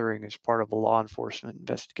gathering as part of a law enforcement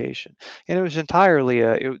investigation. And it was entirely,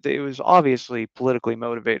 it was obviously politically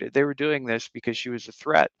motivated. They were doing this because she was a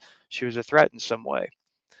threat. She was a threat in some way.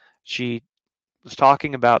 She was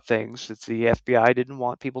talking about things that the FBI didn't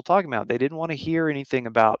want people talking about. They didn't want to hear anything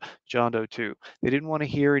about John Doe 2. They didn't want to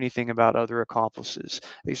hear anything about other accomplices.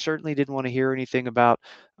 They certainly didn't want to hear anything about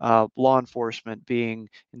law enforcement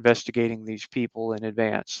investigating these people in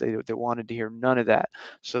advance. They wanted to hear none of that.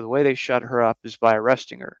 So the way they shut her up is by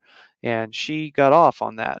arresting her. And she got off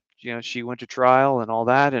on that. She went to trial and all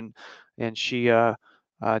that, and she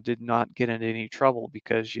did not get into any trouble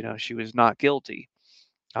because, she was not guilty.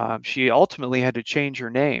 She ultimately had to change her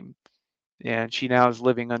name, and she now is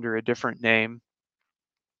living under a different name.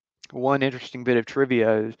 One interesting bit of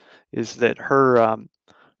trivia is that her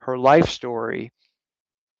life story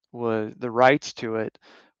the rights to it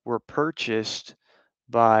were purchased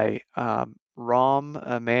by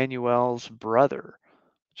Rahm Emanuel's brother,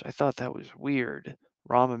 which I thought that was weird.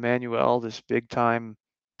 Rahm Emanuel, this big-time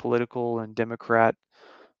political and Democrat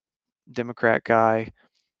guy.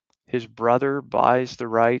 His brother buys the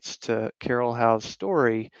rights to Carol Howe's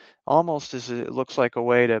story almost as it looks like a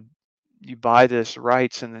way to you buy this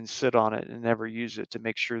rights and then sit on it and never use it to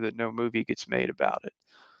make sure that no movie gets made about it.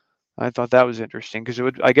 I thought that was interesting because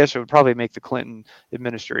I guess it would probably make the Clinton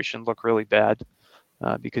administration look really bad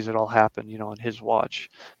because it all happened, on his watch.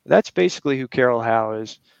 That's basically who Carol Howe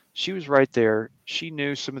is. She was right there. She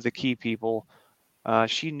knew some of the key people.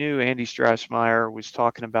 She knew Andy Strassmeyer was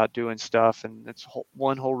talking about doing stuff, and that's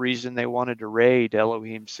one whole reason they wanted to raid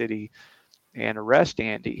Elohim City and arrest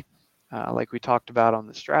Andy. Like we talked about on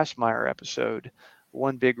the Strassmeyer episode,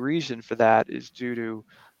 one big reason for that is due to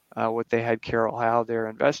what they had Carol Howe there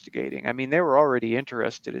investigating. I mean, they were already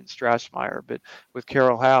interested in Strassmeyer, but with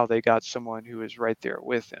Carol Howe, they got someone who was right there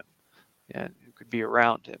with him and who could be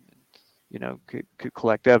around him and, could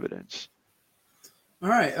collect evidence. All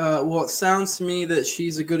right. Well, it sounds to me that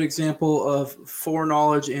she's a good example of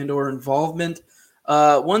foreknowledge and/or involvement.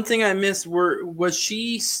 One thing I missed was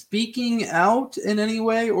she speaking out in any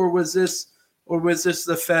way, or was or was this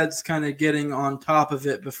the feds kind of getting on top of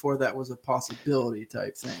it before that was a possibility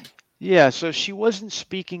type thing? Yeah, so she wasn't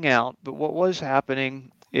speaking out, but what was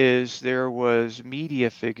happening is there was media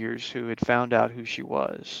figures who had found out who she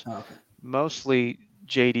was, Oh, okay. mostly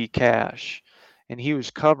J.D. Cash, and he was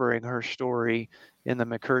covering her story in the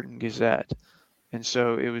McCurtain Gazette. And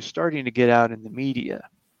so it was starting to get out in the media.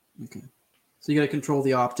 Okay. So you got to control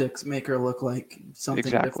the optics, make her look like something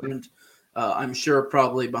Exactly. different. I'm sure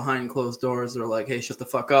probably behind closed doors, they're like, hey, shut the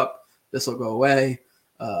fuck up. This will go away.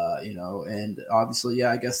 And obviously,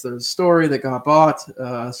 yeah, I guess there's a story that got bought.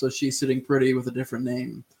 So she's sitting pretty with a different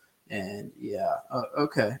name. And yeah,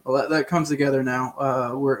 okay. Well, that comes together now,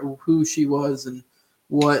 who she was and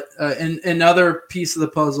what, and another piece of the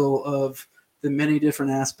puzzle of the many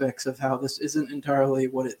different aspects of how this isn't entirely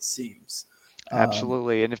what it seems.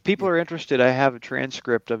 Absolutely. And if people are interested, I have a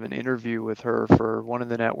transcript of an interview with her for one of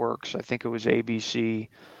the networks. I think it was ABC,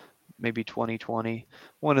 maybe 2020,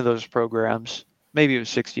 one of those programs. Maybe it was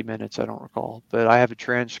 60 Minutes, I don't recall. But I have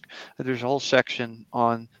a there's a whole section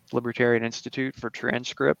on Libertarian Institute for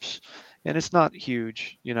transcripts. And it's not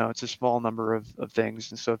huge, it's a small number of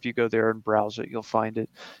things. And so if you go there and browse it, you'll find it.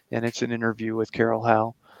 And it's an interview with Carol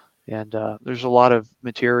Howe. And there's a lot of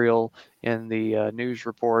material in the news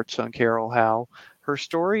reports on Carol Howe. Her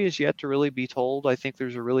story is yet to really be told. I think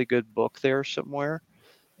there's a really good book there somewhere.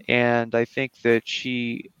 And I think that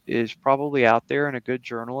she is probably out there, and a good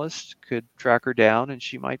journalist could track her down, and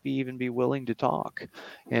she might even be willing to talk.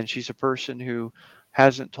 And she's a person who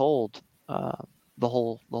hasn't told the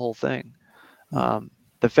whole thing.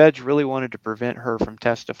 The feds really wanted to prevent her from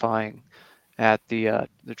testifying at the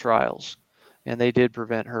trials, and they did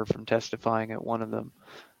prevent her from testifying at one of them.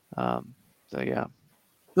 So yeah.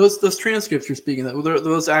 Those transcripts you're speaking of, were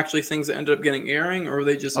those actually things that ended up getting airing, or were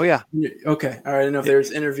they just? Oh yeah. Okay, all right. I didn't know if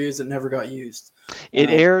there's interviews that never got used. It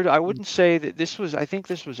aired. I wouldn't say that this was. I think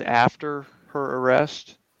this was after her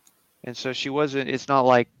arrest, and so she wasn't. It's not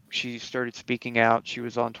like she started speaking out. She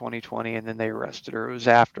was on 2020, and then they arrested her. It was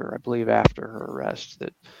after, I believe, after her arrest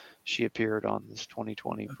that she appeared on this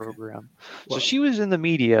 2020 program. So she was in the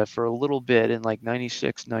media for a little bit in like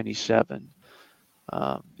 96, 97.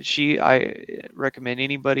 I recommend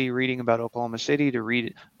anybody reading about Oklahoma City to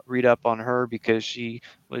read up on her, because she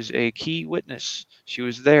was a key witness. She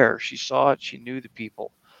was there. She saw it. She knew the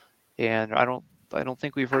people. And I don't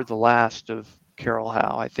think we've heard the last of Carol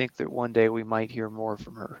Howe. I think that one day we might hear more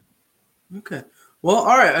from her. Okay. Well,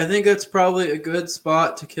 all right. I think that's probably a good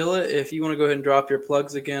spot to kill it. If you want to go ahead and drop your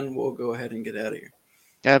plugs again, we'll go ahead and get out of here.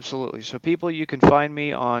 Absolutely. So people, you can find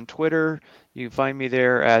me on Twitter. You can find me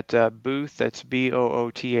there at Booth, that's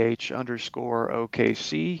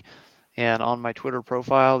BOOTH_OKC. And on my Twitter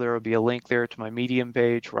profile, there will be a link there to my Medium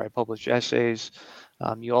page where I publish essays.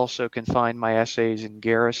 You also can find my essays in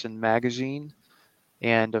Garrison Magazine.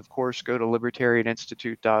 And of course, go to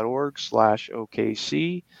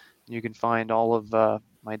libertarianinstitute.org/OKC. You can find all of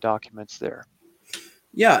my documents there.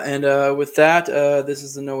 Yeah, and with that, this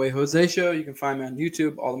is the No Way Jose Show. You can find me on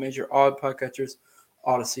YouTube, all the major odd podcatchers,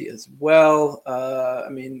 Odyssey as well. I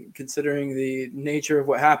mean, considering the nature of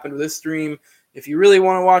what happened with this stream, if you really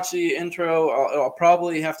want to watch the intro, I'll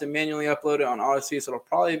probably have to manually upload it on Odyssey, so it'll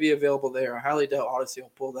probably be available there. I highly doubt Odyssey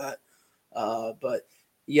will pull that. But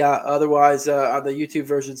yeah, otherwise, the YouTube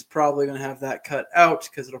version is probably going to have that cut out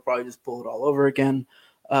because it'll probably just pull it all over again.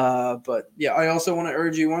 But yeah, I also want to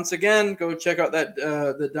urge you once again, go check out that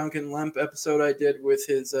the Duncan Lemp episode I did with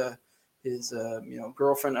his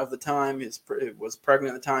girlfriend of the time. Was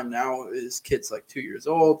pregnant at the time. Now his kid's like 2 years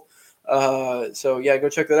old. So yeah, go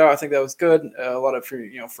check that out. I think that was good. A lot of for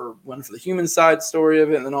the human side story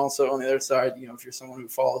of it, and then also on the other side, if you're someone who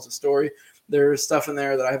follows the story, there's stuff in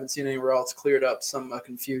there that I haven't seen anywhere else, cleared up some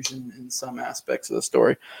confusion in some aspects of the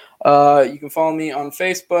story. You can follow me on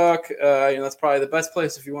Facebook. That's probably the best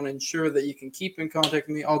place if you want to ensure that you can keep in contact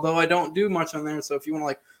with me. Although I don't do much on there, so if you want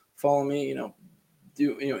to follow me,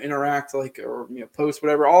 interact or post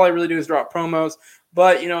whatever. All I really do is drop promos.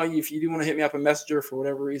 But if you do want to hit me up on Messenger for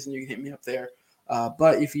whatever reason, you can hit me up there.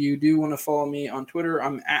 But if you do want to follow me on Twitter,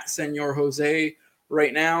 I'm at Senor Jose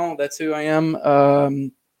right now. That's who I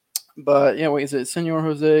am. But yeah, wait, is it Senor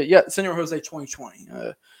Jose? Yeah, Senor Jose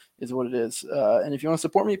 2020 is what it is. And if you want to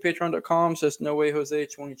support me, patreon.com, just No Way Jose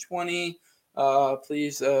 2020.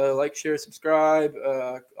 Please like, share, subscribe,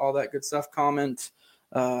 all that good stuff. Comment.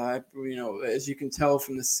 As you can tell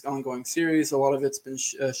from this ongoing series, a lot of it's been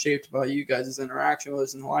shaped by you guys' interaction with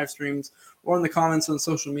us in the live streams or in the comments on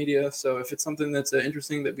social media. So if it's something that's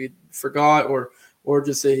interesting that we forgot or or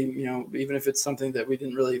just say, even if it's something that we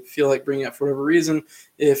didn't really feel like bringing up for whatever reason,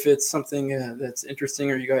 if it's something that's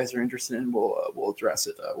interesting or you guys are interested in, we'll address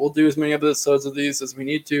it. We'll do as many episodes of these as we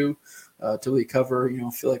need to till we cover,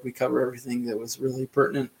 feel like we cover everything that was really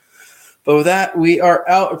pertinent. But with that, we are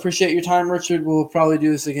out. Appreciate your time, Richard. We'll probably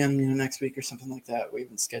do this again, next week or something like that. We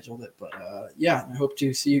haven't scheduled it, but I hope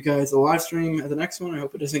to see you guys the live stream at the next one. I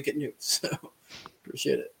hope it doesn't get nuked. So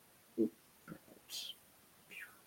appreciate it.